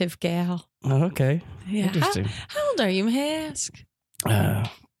sensitive gal. Oh, okay. Yeah. Interesting. How old are you, may I ask?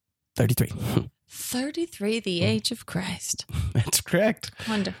 33. 33, the age of Christ. That's correct.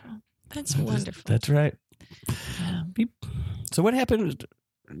 Wonderful. That's wonderful. That's right. Beep. So what happened?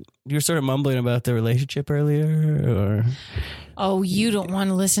 You were sort of mumbling about the relationship earlier, or? Oh, you don't want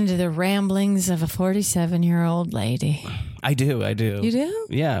to listen to the ramblings of a 47-year-old lady. I do. You do?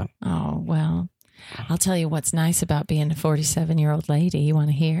 Yeah. Oh, well, I'll tell you what's nice about being a 47-year-old lady. You want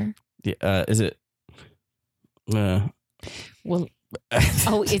to hear? Yeah, is it? Well,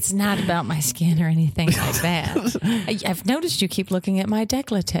 it's not about my skin or anything like that. I've noticed you keep looking at my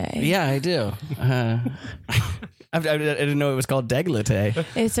décolleté. Yeah, I do. I didn't know it was called décolleté.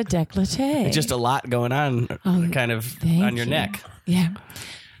 It's a décolleté. It's just a lot going on, kind of on your neck. Yeah.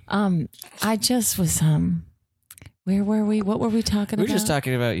 I just was where were we? What were we talking about? We were just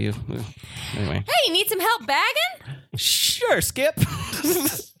talking about you. Anyway. Hey, you need some help bagging? Sure, Skip.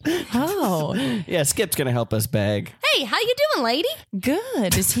 Oh, Yeah, Skip's going to help us bag. Hey, how you doing, lady?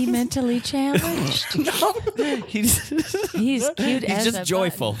 good. Is he mentally challenged? No, he's He's cute as just a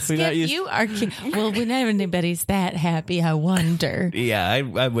joyful. button. We're not Skip, used- you are cute. Well, whenever anybody's that happy, I wonder. Yeah,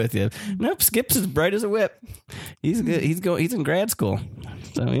 I'm with you. Nope, Skip's as bright as a whip. He's good. He's in grad school.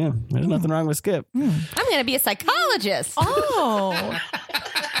 So yeah, there's nothing wrong with Skip. I'm going to be a psychologist. Oh.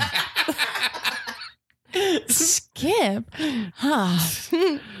 Skip. Huh.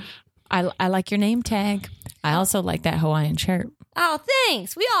 I like your name tag. I also like that Hawaiian shirt. Oh,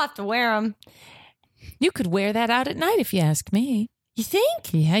 thanks. We all have to wear them. You could wear that out at night if you ask me. You think?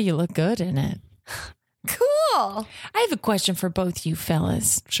 Yeah, you look good in it. Cool. I have a question for both you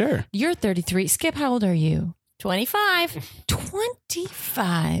fellas. Sure. You're 33. Skip, how old are you? 25.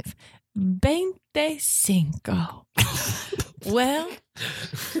 25. 25. Well,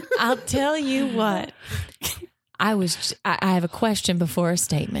 I'll tell you what. I have a question before a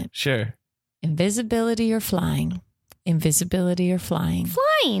statement. Sure. Invisibility or flying? Invisibility or flying?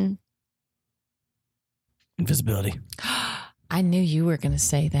 Flying. Invisibility. I knew you were going to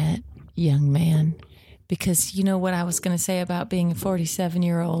say that, young man, because you know what I was going to say about being a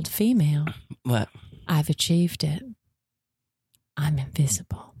 47-year-old female? What? I've achieved it. I'm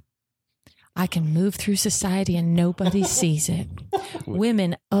invisible. I can move through society and nobody sees it.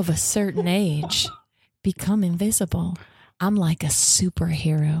 Women of a certain age become invisible. I'm like a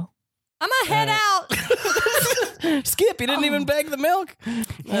superhero. I'm going to head out. Skip, you didn't even bag the milk.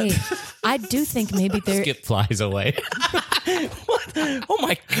 Hey, I do think maybe there. Skip flies away. What? Oh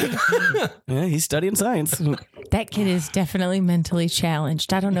my God. Yeah, he's studying science. That kid is definitely mentally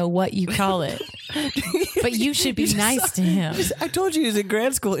challenged. I don't know what you call it, but you should be nice to him. I told you he was in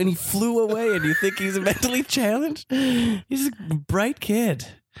grad school and he flew away, and you think he's mentally challenged? He's a bright kid.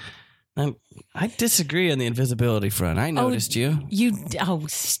 I disagree on the invisibility front. I noticed you. Oh,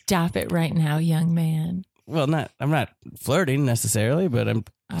 stop it right now, young man. Well, I'm not flirting necessarily, but I'm,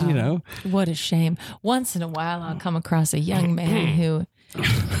 What a shame. Once in a while, I'll come across a young man who,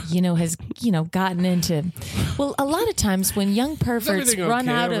 has, gotten into, well, a lot of times when young perverts run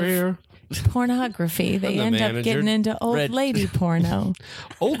out of pornography, they I'm end the up manager. getting into old lady porno.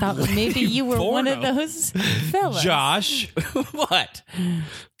 Old Thought maybe you were one of those fellas. Josh, What?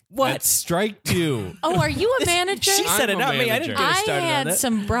 that's strike two. Oh, are you a manager? She said I'm it, a not me. I didn't manager. get her I started on had that.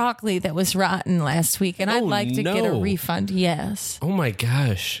 some broccoli that was rotten last week, and I'd Oh, like to get a no. refund. Yes. Oh my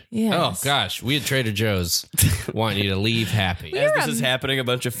gosh. Yes. Oh gosh. We at Trader Joe's want you to leave happy. As this is happening, a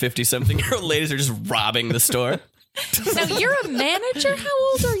bunch of 50-something-year-old ladies are just robbing the store. Now, you're a manager? How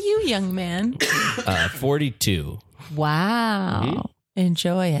old are you, young man? 42. Wow.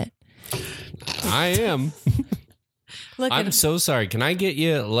 Enjoy it. I am. Look I'm at so sorry. Can I get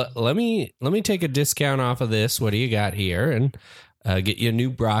you? Let me take a discount off of this. What do you got here? And get you a new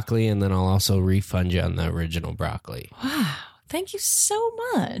broccoli, and then I'll also refund you on the original broccoli. Wow. Thank you so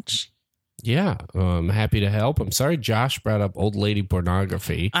much. Yeah, I'm happy to help. I'm sorry Josh brought up old lady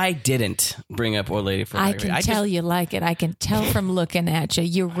pornography. I didn't bring up old lady I pornography. can tell you like it. I can tell from looking at you.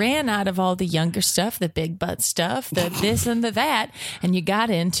 You ran out of all the younger stuff, the big butt stuff, the this and the that, and you got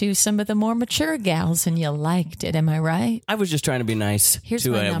into some of the more mature gals and you liked it. Am I right? I was just trying to be nice Here's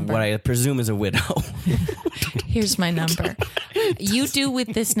to my number. what I presume is a widow. Here's my number. You do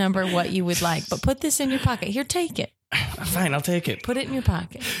with this number what you would like, but put this in your pocket. Here, take it. Fine, I'll take it. Put it in your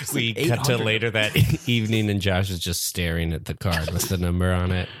pocket. We cut to later that evening, and Josh is just staring at the card with the number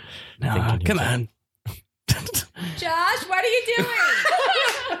on it. No, come on. Josh, what are you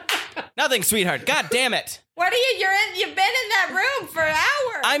doing? Nothing, sweetheart. God damn it. What are you? You've been in that room for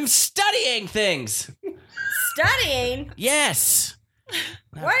hours. I'm studying things. Studying. Yes.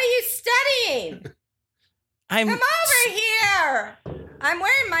 What are you studying? I'm Come over here. I'm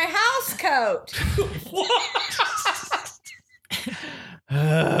wearing my house coat.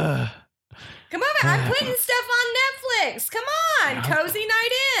 Come over. I'm putting stuff on Netflix. Come on. Cozy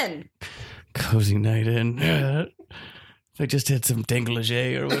night in. Cozy night in. I just had some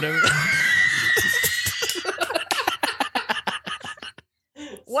denglegé or whatever.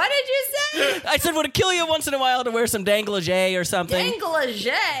 What did you say? I said, would it kill you once in a while to wear some denglegé or something?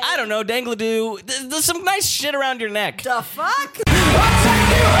 Denglegé. I don't know, dangledoo. There's some nice shit around your neck. The fuck?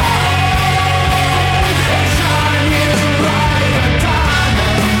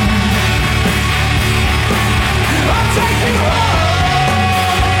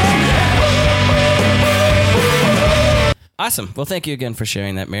 Awesome. Well, thank you again for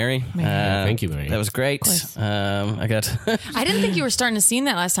sharing that, Mary. Thank you, Mary. That was great. I got. I didn't think you were starting to scene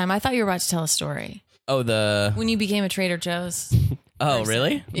that last time. I thought you were about to tell a story the. when you became a Trader Joe's. Oh,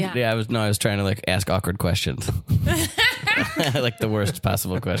 really? Yeah. Yeah. I was trying to like ask awkward questions. Like the worst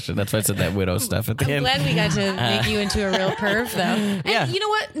possible question. That's why I said that widow stuff at the I'm end. glad we got to make you into a real perv, though. And Yeah. you know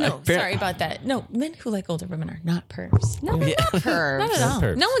what? No, sorry about that. No, men who like older women are not pervs. No, Yeah. Pervs. not at all.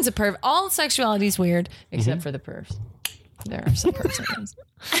 pervs. No one's a perv. All sexuality is weird except for the pervs. There are some pervs. I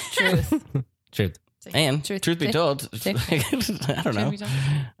guess. Truth. Truth. And truth be told, I don't know. Truth be told.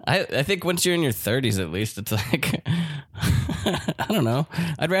 I think once you're in your 30s, at least, it's like, I don't know.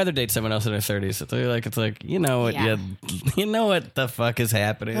 I'd rather date someone else in their 30s. It's like you know what, Yeah. you know what the fuck is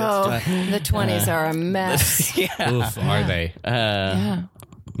happening. Oh, the 20s are a mess. Yeah. Oof, are they? Yeah.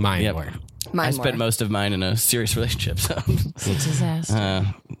 Mine Yep. were. Mine I spent were. most of mine in a serious relationship, so It's a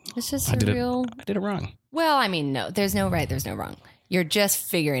disaster. It's just I a did real. I did it wrong. Well, I mean, no, there's no right, there's no wrong. You're just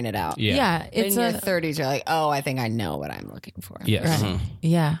figuring it out. Yeah. Yeah, it's in a your 30s, you're like, oh, I think I know what I'm looking for. Yes. right.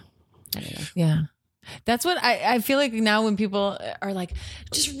 Yeah. Yeah. That's what I feel like now when people are like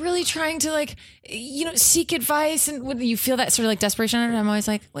just really trying to like, you know, seek advice and when you feel that sort of like desperation, I'm always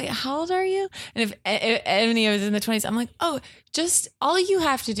like, wait, how old are you? And if any of us in the 20s, I'm like, oh, just all you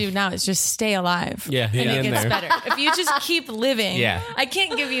have to do now is just stay alive. Yeah, And hang it in gets there. better. If you just keep living. Yeah. I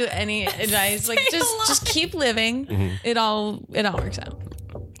can't give you any advice. Like just keep living. Mm-hmm. It all works out.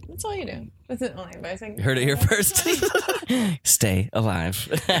 That's all you do. That's the only advice I can You heard it here first. Stay alive.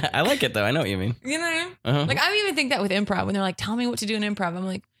 I like it though. I know what you mean. You know what I mean? Uh-huh. Like I even think that with improv when they're like, "Tell me what to do in improv," I'm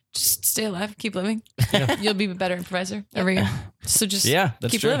like, "Just stay alive, keep living. You'll be a better improviser every year. So just Yeah,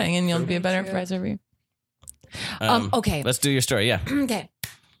 that's keep true. living, and you'll be a better improviser every year." Okay. Let's do your story. Yeah. Okay.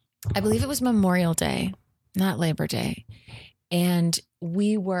 I believe it was Memorial Day, not Labor Day, and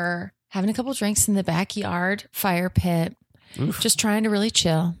we were having a couple drinks in the backyard fire pit, just trying to really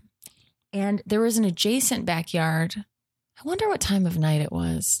chill. And there was an adjacent backyard. I wonder what time of night it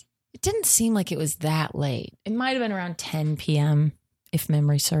was. It didn't seem like it was that late. It might have been around 10 p.m., if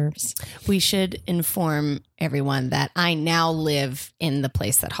memory serves. We should inform everyone that I now live in the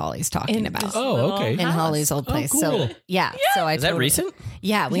place that Holly's talking In about. this Oh, little okay. In house. Holly's old place. cool. So yeah. So I Is that recent?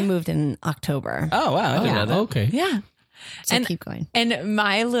 Yeah, we moved in October. Oh wow, I didn't know that. Okay. Yeah. So and- keep going. And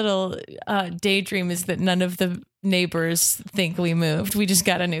my little daydream is that none of the neighbors think we moved. We just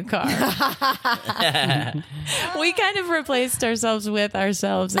got a new car. We kind of replaced ourselves with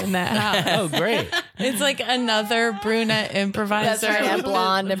ourselves in that house. Oh, great. It's like another brunette improviser. That's right, a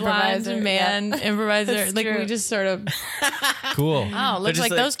blonde improviser. man improviser. That's Like true. we just sort of, Cool. oh, looks just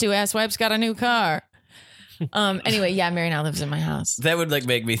like like- those two asswipes got a new car. Anyway, yeah, Mary now lives in my house. That would like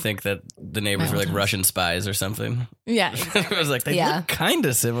make me think that the neighbors My were like old house. Russian spies or something. Yeah. I was like, they look kind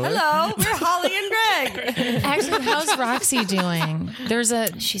of similar. Hello, we're Holly and Greg. Actually, how's Roxy doing?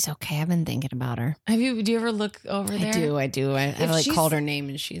 She's okay. I've been thinking about her. Do you ever look over there? I do. I like called her name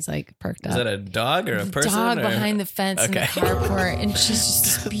and she's like perked up. Is that a dog or a person? Dog or? behind the fence in the carport, and she's just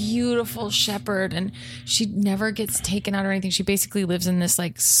this beautiful shepherd, and she never gets taken out or anything. She basically lives in this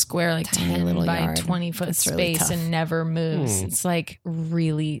like square, like Tiny 10 little by yard. 20 foot It's really space tough. and never moves. It's like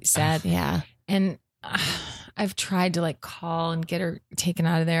really sad. Yeah. And I've tried to like call and get her taken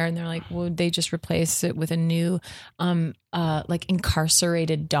out of there, and they're like, would they just replace it with a new like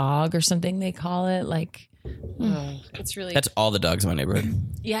incarcerated dog or something they call it? Like it's really That's all the dogs in my neighborhood.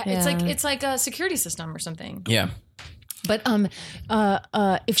 yeah, it's like a security system or something. Yeah. But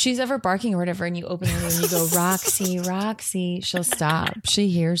if she's ever barking or whatever, and you open the door and you go, Roxy, she'll stop. She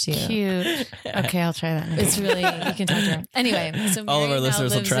hears you. Cute. Okay, I'll try that. It's really, you can talk to her. Anyway, so All of Mary our now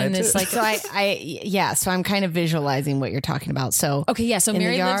listeners will lives try in it this too. like So I'm kind of visualizing what you're talking about. So okay, yeah. So in the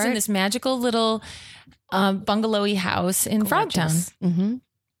Mary lives in yard? this magical little bungalowy house in Frogtown. Mm-hmm.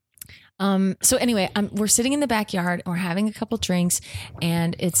 So anyway, we're sitting in the backyard and we're having a couple drinks,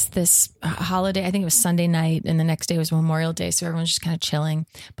 and it's this holiday. I think it was Sunday night, and the next day was Memorial Day, so everyone's just kind of chilling.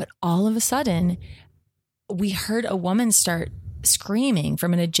 But all of a sudden, we heard a woman start screaming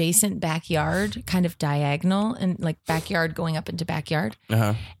from an adjacent backyard, kind of diagonal, and like backyard going up into backyard,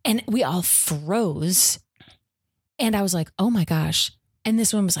 and we all froze. And I was like, "Oh my gosh!" And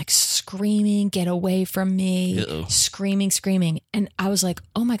this woman was like screaming, "Get away from me!" Uh-oh. Screaming. And I was like,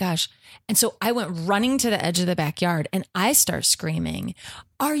 "Oh my gosh." And so I went running to the edge of the backyard and I start screaming,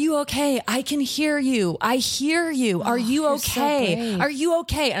 "Are you okay? I can hear you. I hear you. Are you you're so okay? brave. Are you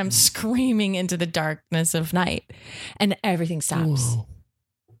okay?" And I'm screaming into the darkness of night, and everything stops.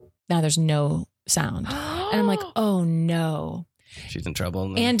 Now there's no sound. And I'm like, "Oh no." She's in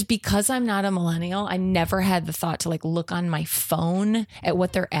trouble. And because I'm not a millennial, I never had the thought to like look on my phone at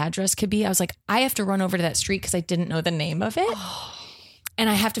what their address could be. I was like, I have to run over to that street because I didn't know the name of it. And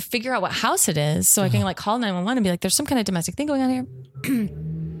I have to figure out what house it is so I can like call 911 and be like, there's some kind of domestic thing going on here.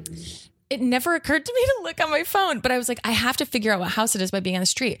 It never occurred to me to look on my phone, but I was like, I have to figure out what house it is by being on the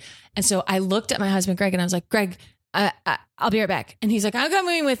street. And so I looked at my husband, Greg, and I was like, "Greg, I'll be right back." And he's like, "I'm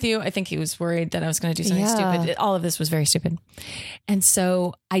coming with you." I think he was worried that I was going to do something stupid. All of this was very stupid. And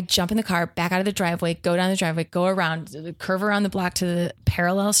so I jump in the car, back out of the driveway, go down the driveway, go around, curve around the block to the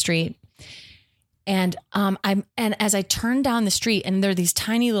parallel street. And and as I turn down the street, and there are these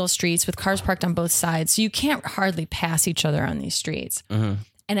tiny little streets with cars parked on both sides, so you can't hardly pass each other on these streets.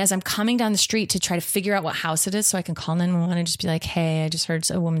 And as I'm coming down the street to try to figure out what house it is so I can call 911 and just be like, "Hey, I just heard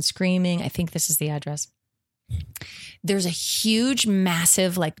a woman screaming. I think this is the address." There's a huge,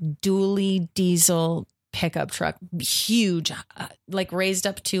 massive, like dually diesel pickup truck, huge, like raised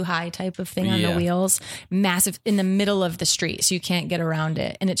up too high type of thing on the wheels, massive in the middle of the street. So you can't get around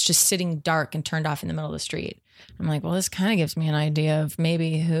it. And it's just sitting dark and turned off in the middle of the street. I'm like, well, this kind of gives me an idea of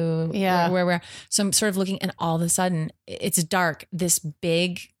maybe where. So I'm sort of looking, and all of a sudden it's dark. This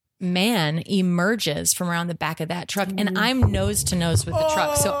big man emerges from around the back of that truck, and I'm nose to nose with the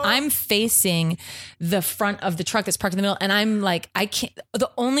truck. So I'm facing the front of the truck that's parked in the middle, and I'm like, I can't,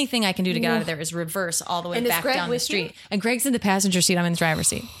 the only thing I can do to get out of there is reverse all the way And is back Greg down the with street. you? And Greg's in the passenger seat. I'm in the driver's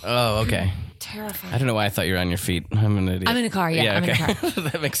seat. Oh, okay. Terrifying. I don't know why I thought you were on your feet. I'm an idiot. I'm in a car. Yeah, I'm in a car.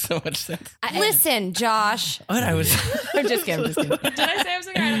 That makes so much sense. Listen, Josh. What I was I'm just kidding. Did I say I'm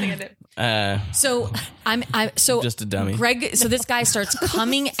sorry? I don't think I did. So I'm just a dummy. Greg, so this guy starts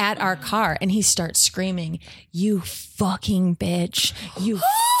coming at our car, and he starts screaming, "You fucking bitch! You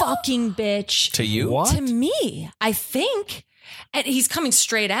fucking bitch!" To you? To me, I think. And he's coming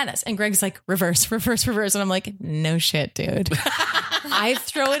straight at us. And Greg's like, "Reverse, reverse, reverse." And I'm like, "No shit, dude." I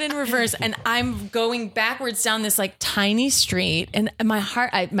throw it in reverse, and I'm going backwards down this like tiny street. And my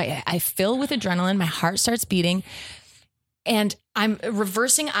heart, I fill with adrenaline. My heart starts beating. And I'm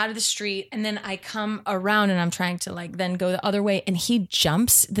reversing out of the street, and then I come around, and I'm trying to like then go the other way, and he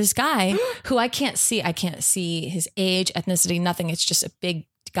jumps this guy who I can't see. I can't see his age, ethnicity, nothing. It's just a big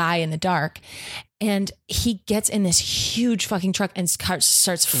guy in the dark. And he gets in this huge fucking truck and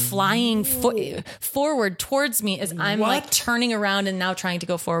starts flying forward towards me as I'm like turning around and now trying to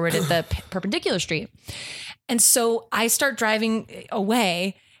go forward at the perpendicular street. And so I start driving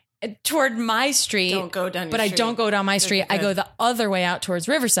away toward my street. Don't go down your But I street. don't go down my street. I go the other way out towards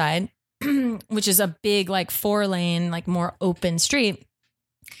Riverside, which is a big like 4-lane, like more open street.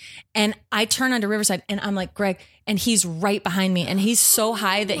 And I turn onto Riverside, and I'm like, Greg, and he's right behind me, and he's so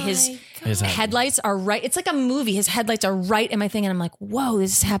high that his headlights are right. It's like a movie. His headlights are right in my thing. And I'm like, whoa,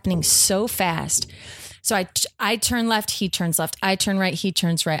 this is happening so fast. So I turn left, he turns left. I turn right, he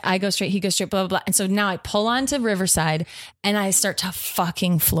turns right. I go straight, he goes straight, blah, blah, blah. And so now I pull onto Riverside and I start to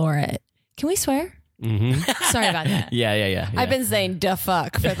fucking floor it. Can we swear? Sorry about that. Yeah. I've been saying "duh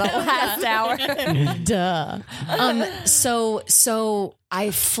fuck" for the last hour. Duh. So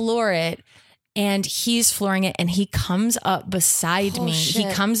I floor it. And he's flooring it and he comes up beside me. shit.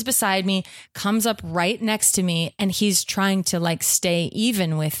 He comes beside me, comes up right next to me, and he's trying to like stay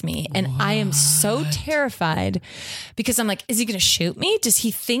even with me. And I am so terrified because I'm like, is he going to shoot me? Does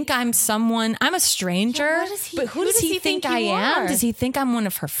he think I'm someone? I'm a stranger. Yeah, what does he- but who does he think I you am? are? Does he think I'm one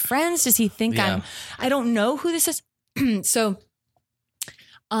of her friends? Does he think I don't know who this is?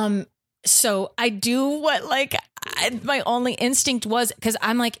 So I do what my only instinct was, because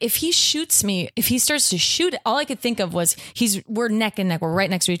I'm like, if he shoots me, if he starts to shoot, all I could think of was we're neck and neck. We're right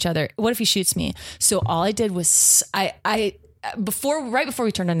next to each other. What if he shoots me? So all I did was right before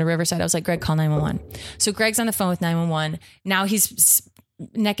we turned onto Riverside, I was like, Greg, call 911. So Greg's on the phone with 911. Now he's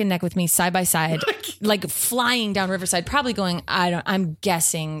neck and neck with me, side by side, like flying down Riverside, probably going, I'm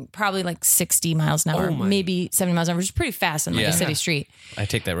guessing probably like 60 miles an hour, maybe 70 miles an hour, which is pretty fast on like a city street. I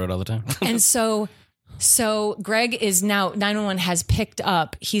take that road all the time. And so Greg is now 911 has picked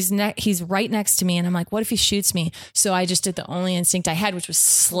up. He's right next to me, and I'm like, what if he shoots me? So I just did the only instinct I had, which was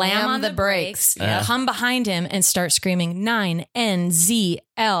slam on the brakes, come behind him, and start screaming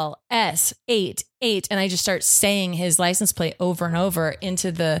 9NZLS88, and I just start saying his license plate over and over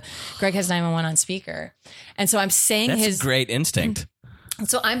into the Greg has 911 on speaker, and so I'm saying That's a great instinct.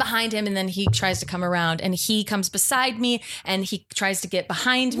 So I'm behind him, and then he tries to come around, and he comes beside me, and he tries to get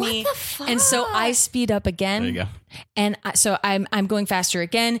behind me. What the fuck? And so I speed up again. There you go. And so I'm going faster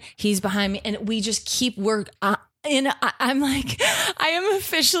again. He's behind me, and we just keep I'm like, I am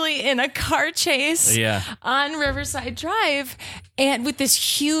officially in a car chase on Riverside Drive, and with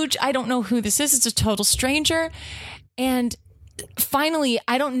this huge, I don't know who this is. It's a total stranger, and finally,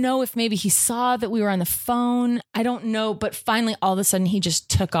 I don't know if maybe he saw that we were on the phone. I don't know. But finally, all of a sudden, he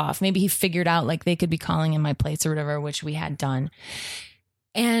just took off. Maybe he figured out like they could be calling in my plates or whatever, which we had done.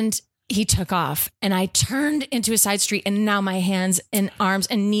 And he took off, and I turned into a side street, and now my hands and arms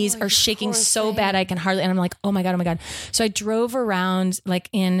and knees are shaking so bad I can hardly, and I'm like, oh my God. So I drove around like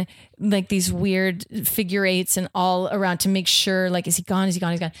in like these weird figure eights and all around to make sure, like, is he gone? He's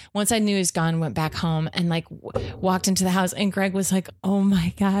gone. Once I knew he's gone, went back home and like walked into the house, and Greg was like, oh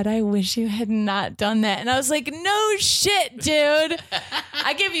my God, I wish you had not done that. And I was like, no shit, dude.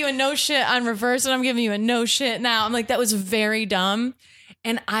 I give you a no shit on reverse, and I'm giving you a no shit now. I'm like, that was very dumb.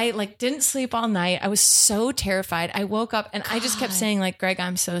 And I like didn't sleep all night. I was so terrified. I woke up and I just kept saying like, Greg,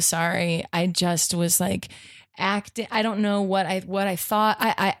 I'm so sorry. I just was like acting. I don't know what I thought.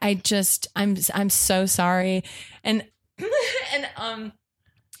 I'm so sorry. But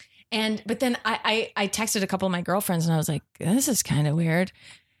then I texted a couple of my girlfriends, and I was like, this is kind of weird.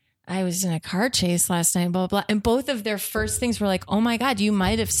 I was in a car chase last night, blah, blah, blah. And both of their first things were like, oh my God, you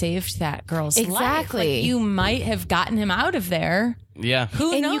might have saved that girl's life. Exactly. Like, you might have gotten him out of there. Yeah.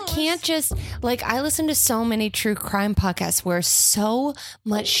 Who And knows? you can't just like, I listen to so many true crime podcasts where so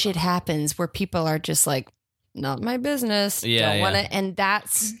much shit happens where people are just like, not my business. Yeah, Don't want to. And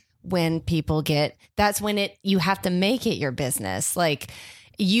that's when you have to make it your business. Like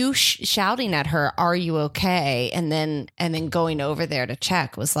you shouting at her, are you okay? And then going over there to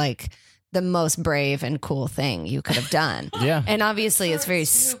check was like the most brave and cool thing you could have done. Yeah. And obviously it's very,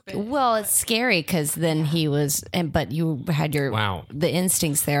 it's scary because then he was, but you had the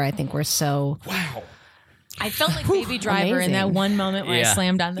instincts there, I think were so. Wow. I felt like Baby Driver in that one moment where I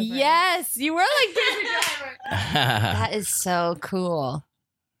slammed on the brakes. Yes, you were like Baby Driver. That is so cool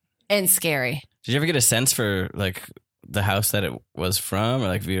and scary. Did you ever get a sense for like the house that it was from, or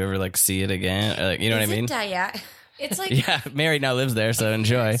like if you ever like see it again, or like, you know what I mean? It's like, Yeah, Mary now lives there, so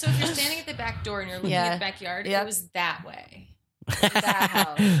enjoy. so if you're standing at the back door and you're looking at the backyard, Yep. it was that way. That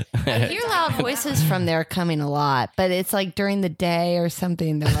house. I hear loud voices from there coming a lot, but it's like during the day or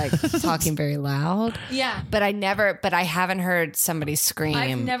something. They're like talking very loud. Yeah. But I haven't heard somebody scream.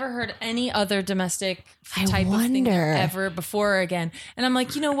 I've never heard any other domestic I type of thing wonder. ever before or again. And I'm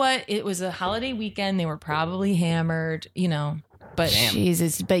like, you know what? It was a holiday weekend. They were probably hammered, you know. But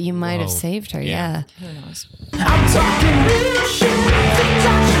Jesus, but you might have Whoa. saved her. Yeah. Yeah. who knows? I'm talking real shit. Things I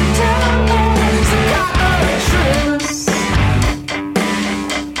should tell me. So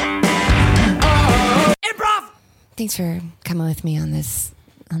Improv. Thanks for coming with me on this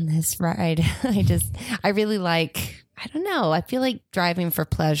ride. I really like. I don't know. I feel like driving for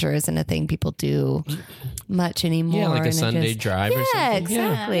pleasure isn't a thing people do much anymore. Yeah, like a and Sunday drive or something.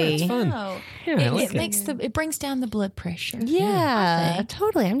 Exactly. Yeah, it's fun. No. Yeah, I like it brings down the blood pressure. Yeah,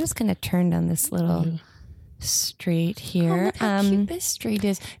 totally. I'm just going to turn down this little street Oh, here. look how cute this street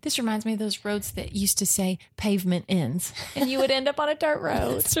is. This reminds me of those roads that used to say pavement ends, and you would end up on a dirt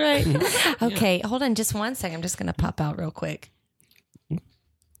road. That's right. Okay, hold on just one second. I'm just going to pop out real quick.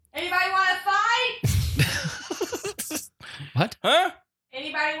 Anybody want to fight? What? Huh?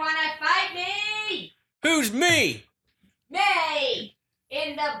 Anybody want to fight me? Who's me? Me!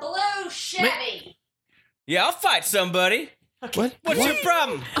 In the blue Chevy. Yeah, I'll fight somebody. What? What's your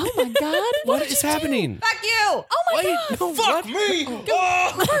problem? Oh my God! What is happening? Fuck you! Oh my Wait, God! no, Fuck what? me!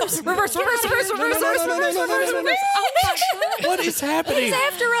 Oh. Reverse. No, What is happening? He's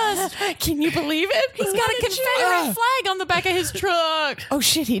after us. Can you believe it? He's got a Confederate flag on the back of his truck. Oh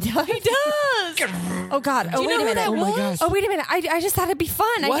shit, he does. He does. Oh God. Oh you wait know a who minute. that Oh my was? gosh. Oh wait a minute. I just thought it'd be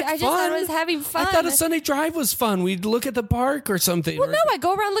fun. What I just thought fun? it was having fun. I thought a Sunday drive was fun. We'd look at the park or something. Well, no, I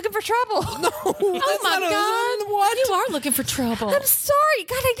go around looking for trouble. No. Oh my God! What? You are looking for trouble. I'm sorry.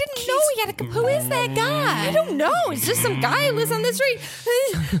 God, I didn't know he had a. Who is that guy? I don't know. It's just some guy who lives on this street.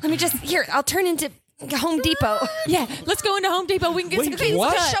 Let me just I'll turn into Home Depot. Yeah, let's go into Home Depot. We can get Wait, some cookies.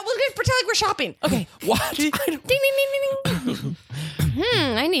 what? cut. We'll just pretend like we're shopping. Okay. What? Ding ding ding ding.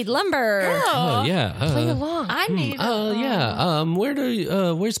 I need lumber. Oh yeah. Play along. I need. Yeah.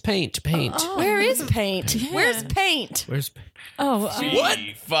 Where's paint? Paint. Where is paint? Where's paint? Where's paint? Oh, What?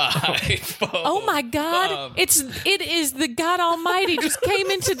 5. oh my God! It is the God Almighty just came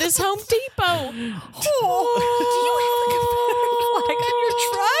into this Home Depot. Oh, do you have a Confederate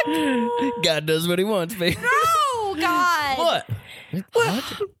flag on your truck? God does what he wants, baby. Oh God!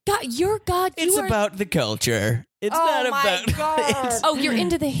 What? God, your God. It's you are, about the culture. It's Oh not my about. God. It's- Oh, you're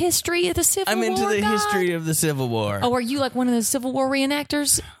into the history of the Civil I'm War. into the God? history of the Civil War. Oh, are you like one of those Civil War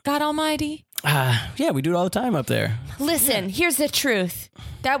reenactors? God Almighty. Yeah, we do it all the time up there. Listen, here's the truth.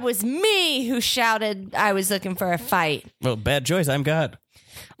 That was me who shouted I was looking for a fight. Well, bad choice. I'm God.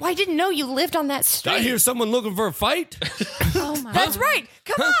 Well, I didn't know you lived on that street. I hear someone looking for a fight. Oh my. That's right.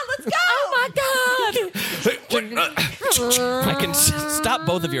 Come on, let's go. Oh my God. I can stop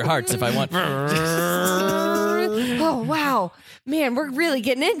both of your hearts if I want. Oh wow, man, we're really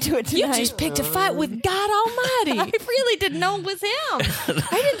getting into it You tonight. just picked a fight with God Almighty. I really didn't know it was him.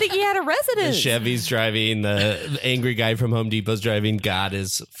 I didn't think he had a residence. Chevy's driving. The angry guy from Home Depot's driving. God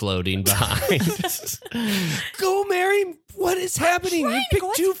is floating behind. Go, Mary. What is happening? You Trying to go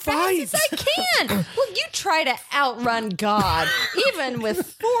picked as two fast fights. as I can. Well, you try to outrun God, even with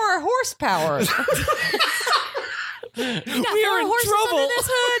 4 horsepower. We are in horses trouble. under this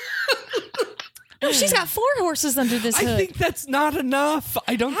hood. No, she's got 4 horses under this hood. I think that's not enough.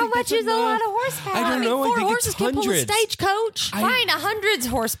 I don't How think much that's is a enough. lot of horsepower? I don't know. I 4 think horses it's can pull a hundreds. stagecoach. Fine, 100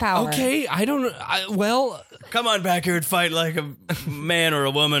 horsepower. Okay, I don't. Well, Come on back here and fight like a man or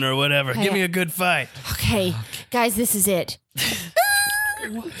a woman or whatever. Give me a good fight. Okay, guys, this is it.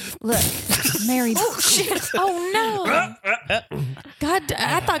 Look. Mary. Oh shit. Oh no. God,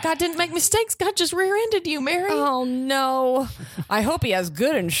 I thought God didn't make mistakes. God just rear-ended you, Mary. Oh no. I hope he has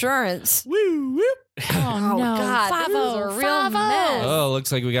good insurance. woo, whoop. Oh, no. God, this is a real mess. Oh,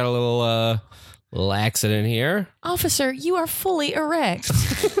 looks like we got a little accident here. Officer, you are fully erect.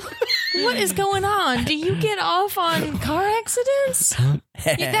 What is going on? Do you get off on car accidents?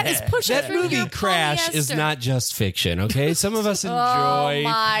 That is pushing That through movie your Crash is polyester. not just fiction, okay? Some of us Oh enjoy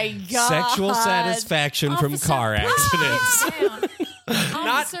my God. sexual satisfaction from Officer, car put accidents. it down. Not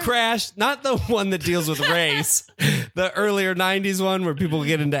Officer, Crash, not the one that deals with race. The earlier 90s one where people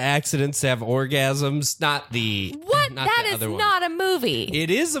get into accidents to have orgasms. Not the. What? Not That the is other one. not a movie. It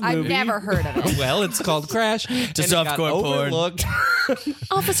is a I've movie. never heard of it. Well, it's called Crash. Just and it got softcore porn. overlooked.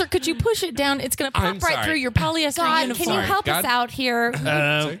 Officer, could you push it down? It's going to I'm pop right sorry. through your polyester God, uniform. can you help God. us out here?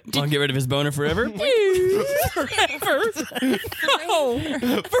 Want to get rid of his boner forever? Forever.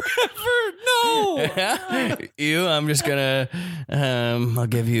 No. You, I'm just gonna, I'll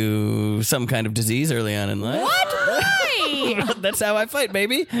give you some kind of disease early on in life. What? Why? That's how I fight,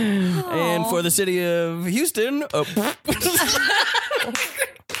 baby. And for the city of Houston,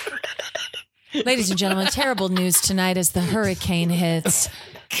 Ladies and gentlemen, terrible news tonight as the hurricane hits.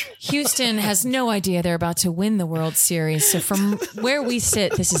 Houston has no idea they're about to win the World Series. So from where we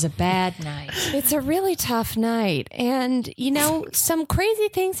sit, this is a bad night. It's a really tough night. And, you know, some crazy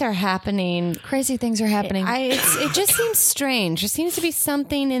things are happening. Crazy things are happening. It just seems strange. There seems to be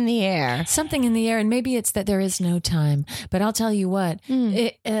something in the air. Something in the air, and maybe it's that there is no time. But I'll tell you what,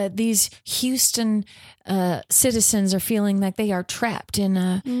 these Houston citizens are feeling like they are trapped in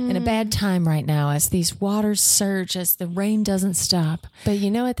a bad time right now as these waters surge, as the rain doesn't stop. But you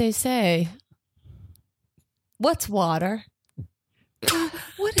know what they say? What's water?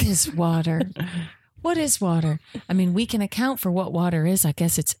 What is water? What is water? I mean, we can account for what water is. I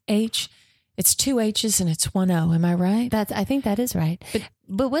guess it's It's 2 H's and it's 1 O. Am I right? I think that is right.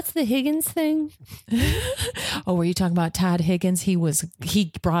 But what's the Higgins thing? Oh, were you talking about Todd Higgins? He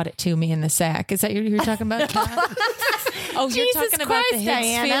brought it to me in the sack. Is that what you're talking about, Todd? Oh, you're Jesus talking about the Christ, Higgs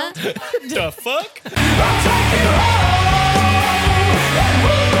Diana. field? The fuck?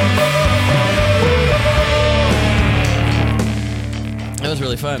 That was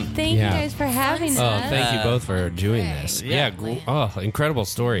really fun. Thank you guys for having Oh, us. thank you both for doing this. yeah. Incredible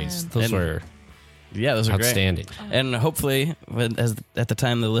stories. Those were Yeah, those are outstanding. great. And hopefully, at the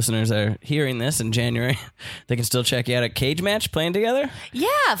time the listeners are hearing this in January, they can still check you out at Cage Match playing together.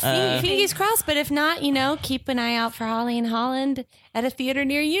 Yeah, fingers crossed. But if not, keep an eye out for Holly and Holland at a theater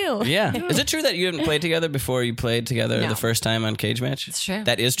near you. Yeah. Is it true that you haven't played together before you played together the first time on Cage Match? It's true.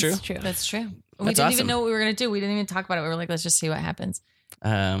 That is true? It's true. That's true. We That's didn't awesome. even know what we were going to do. We didn't even talk about it. We were like, let's just see what happens.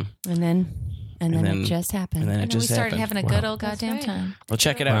 And then it just happened. And then it And then we just started happened. having a good old goddamn right. time. Well,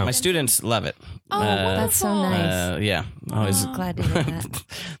 check it out. Wow. My students love it. Oh, That's so nice. Yeah. Always. Glad to hear that.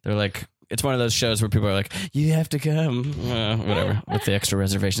 They're like, it's one of those shows where people are like, you have to come. Whatever. With the extra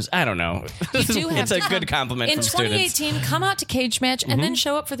reservations. I don't know. You do have It's to a good come. compliment In from students. 2018, come out to Cage Match and then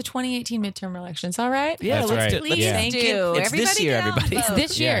show up for the 2018 midterm elections. All right? Yeah, That's let's right. do it. Please Thank do. you. It's this Everybody year, get out and everybody. It's vote.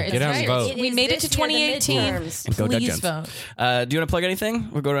 this year. Yeah, It's get out and right. vote. It We is made it to this year, the 2018. midterms. And go Please Duck vote. Do you want to plug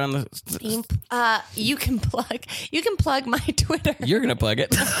anything? We'll go around the. You can plug my Twitter. You're gonna plug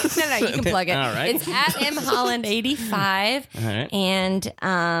it. No, you can plug it. All right. It's at mholland85. All right. And,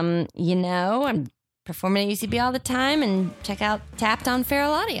 I'm performing at UCB all the time, and check out Tapped on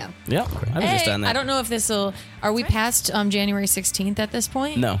Feral Audio. Yep. I was just Hey, on that. I don't know if this will. Are we past January 16th at this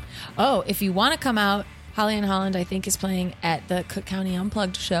point? No. Oh, if you want to come out, Holly and Holland, I think, is playing at the Cook County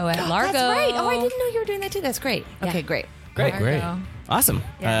Unplugged show at Largo. That's right. Oh, I didn't know you were doing that too. That's great. Okay, great. Great. Largo. Awesome.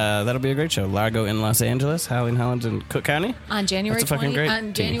 That'll be a great show. Largo in Los Angeles, Holly and Holland in Cook County. On January That's a fucking 20, great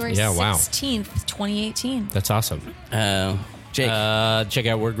on January Yeah, wow. 16th, 2018. That's awesome. Jake. Check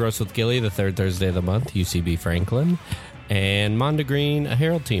out Word Gross with Gilly the third Thursday of the month, UCB Franklin. And Monda Green, a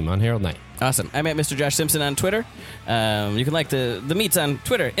Herald team on Herald Night. Awesome. I'm at Mr. Josh Simpson on Twitter. You can like the meets on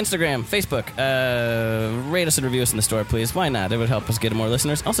Twitter, Instagram, Facebook. Rate us and review us in the store, please. Why not? It would help us get more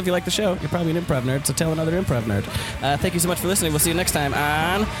listeners. Also, if you like the show, you're probably an improv nerd, so tell another improv nerd. Thank you so much for listening. We'll see you next time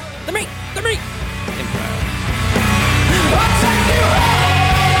on The Meet. Improv.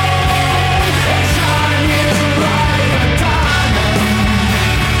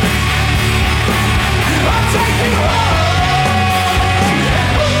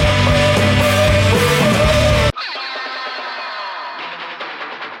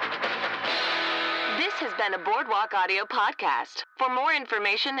 This has been a Boardwalk Audio podcast. For more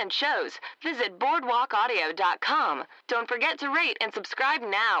information and shows, visit boardwalkaudio.com. Don't forget to rate and subscribe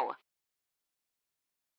now.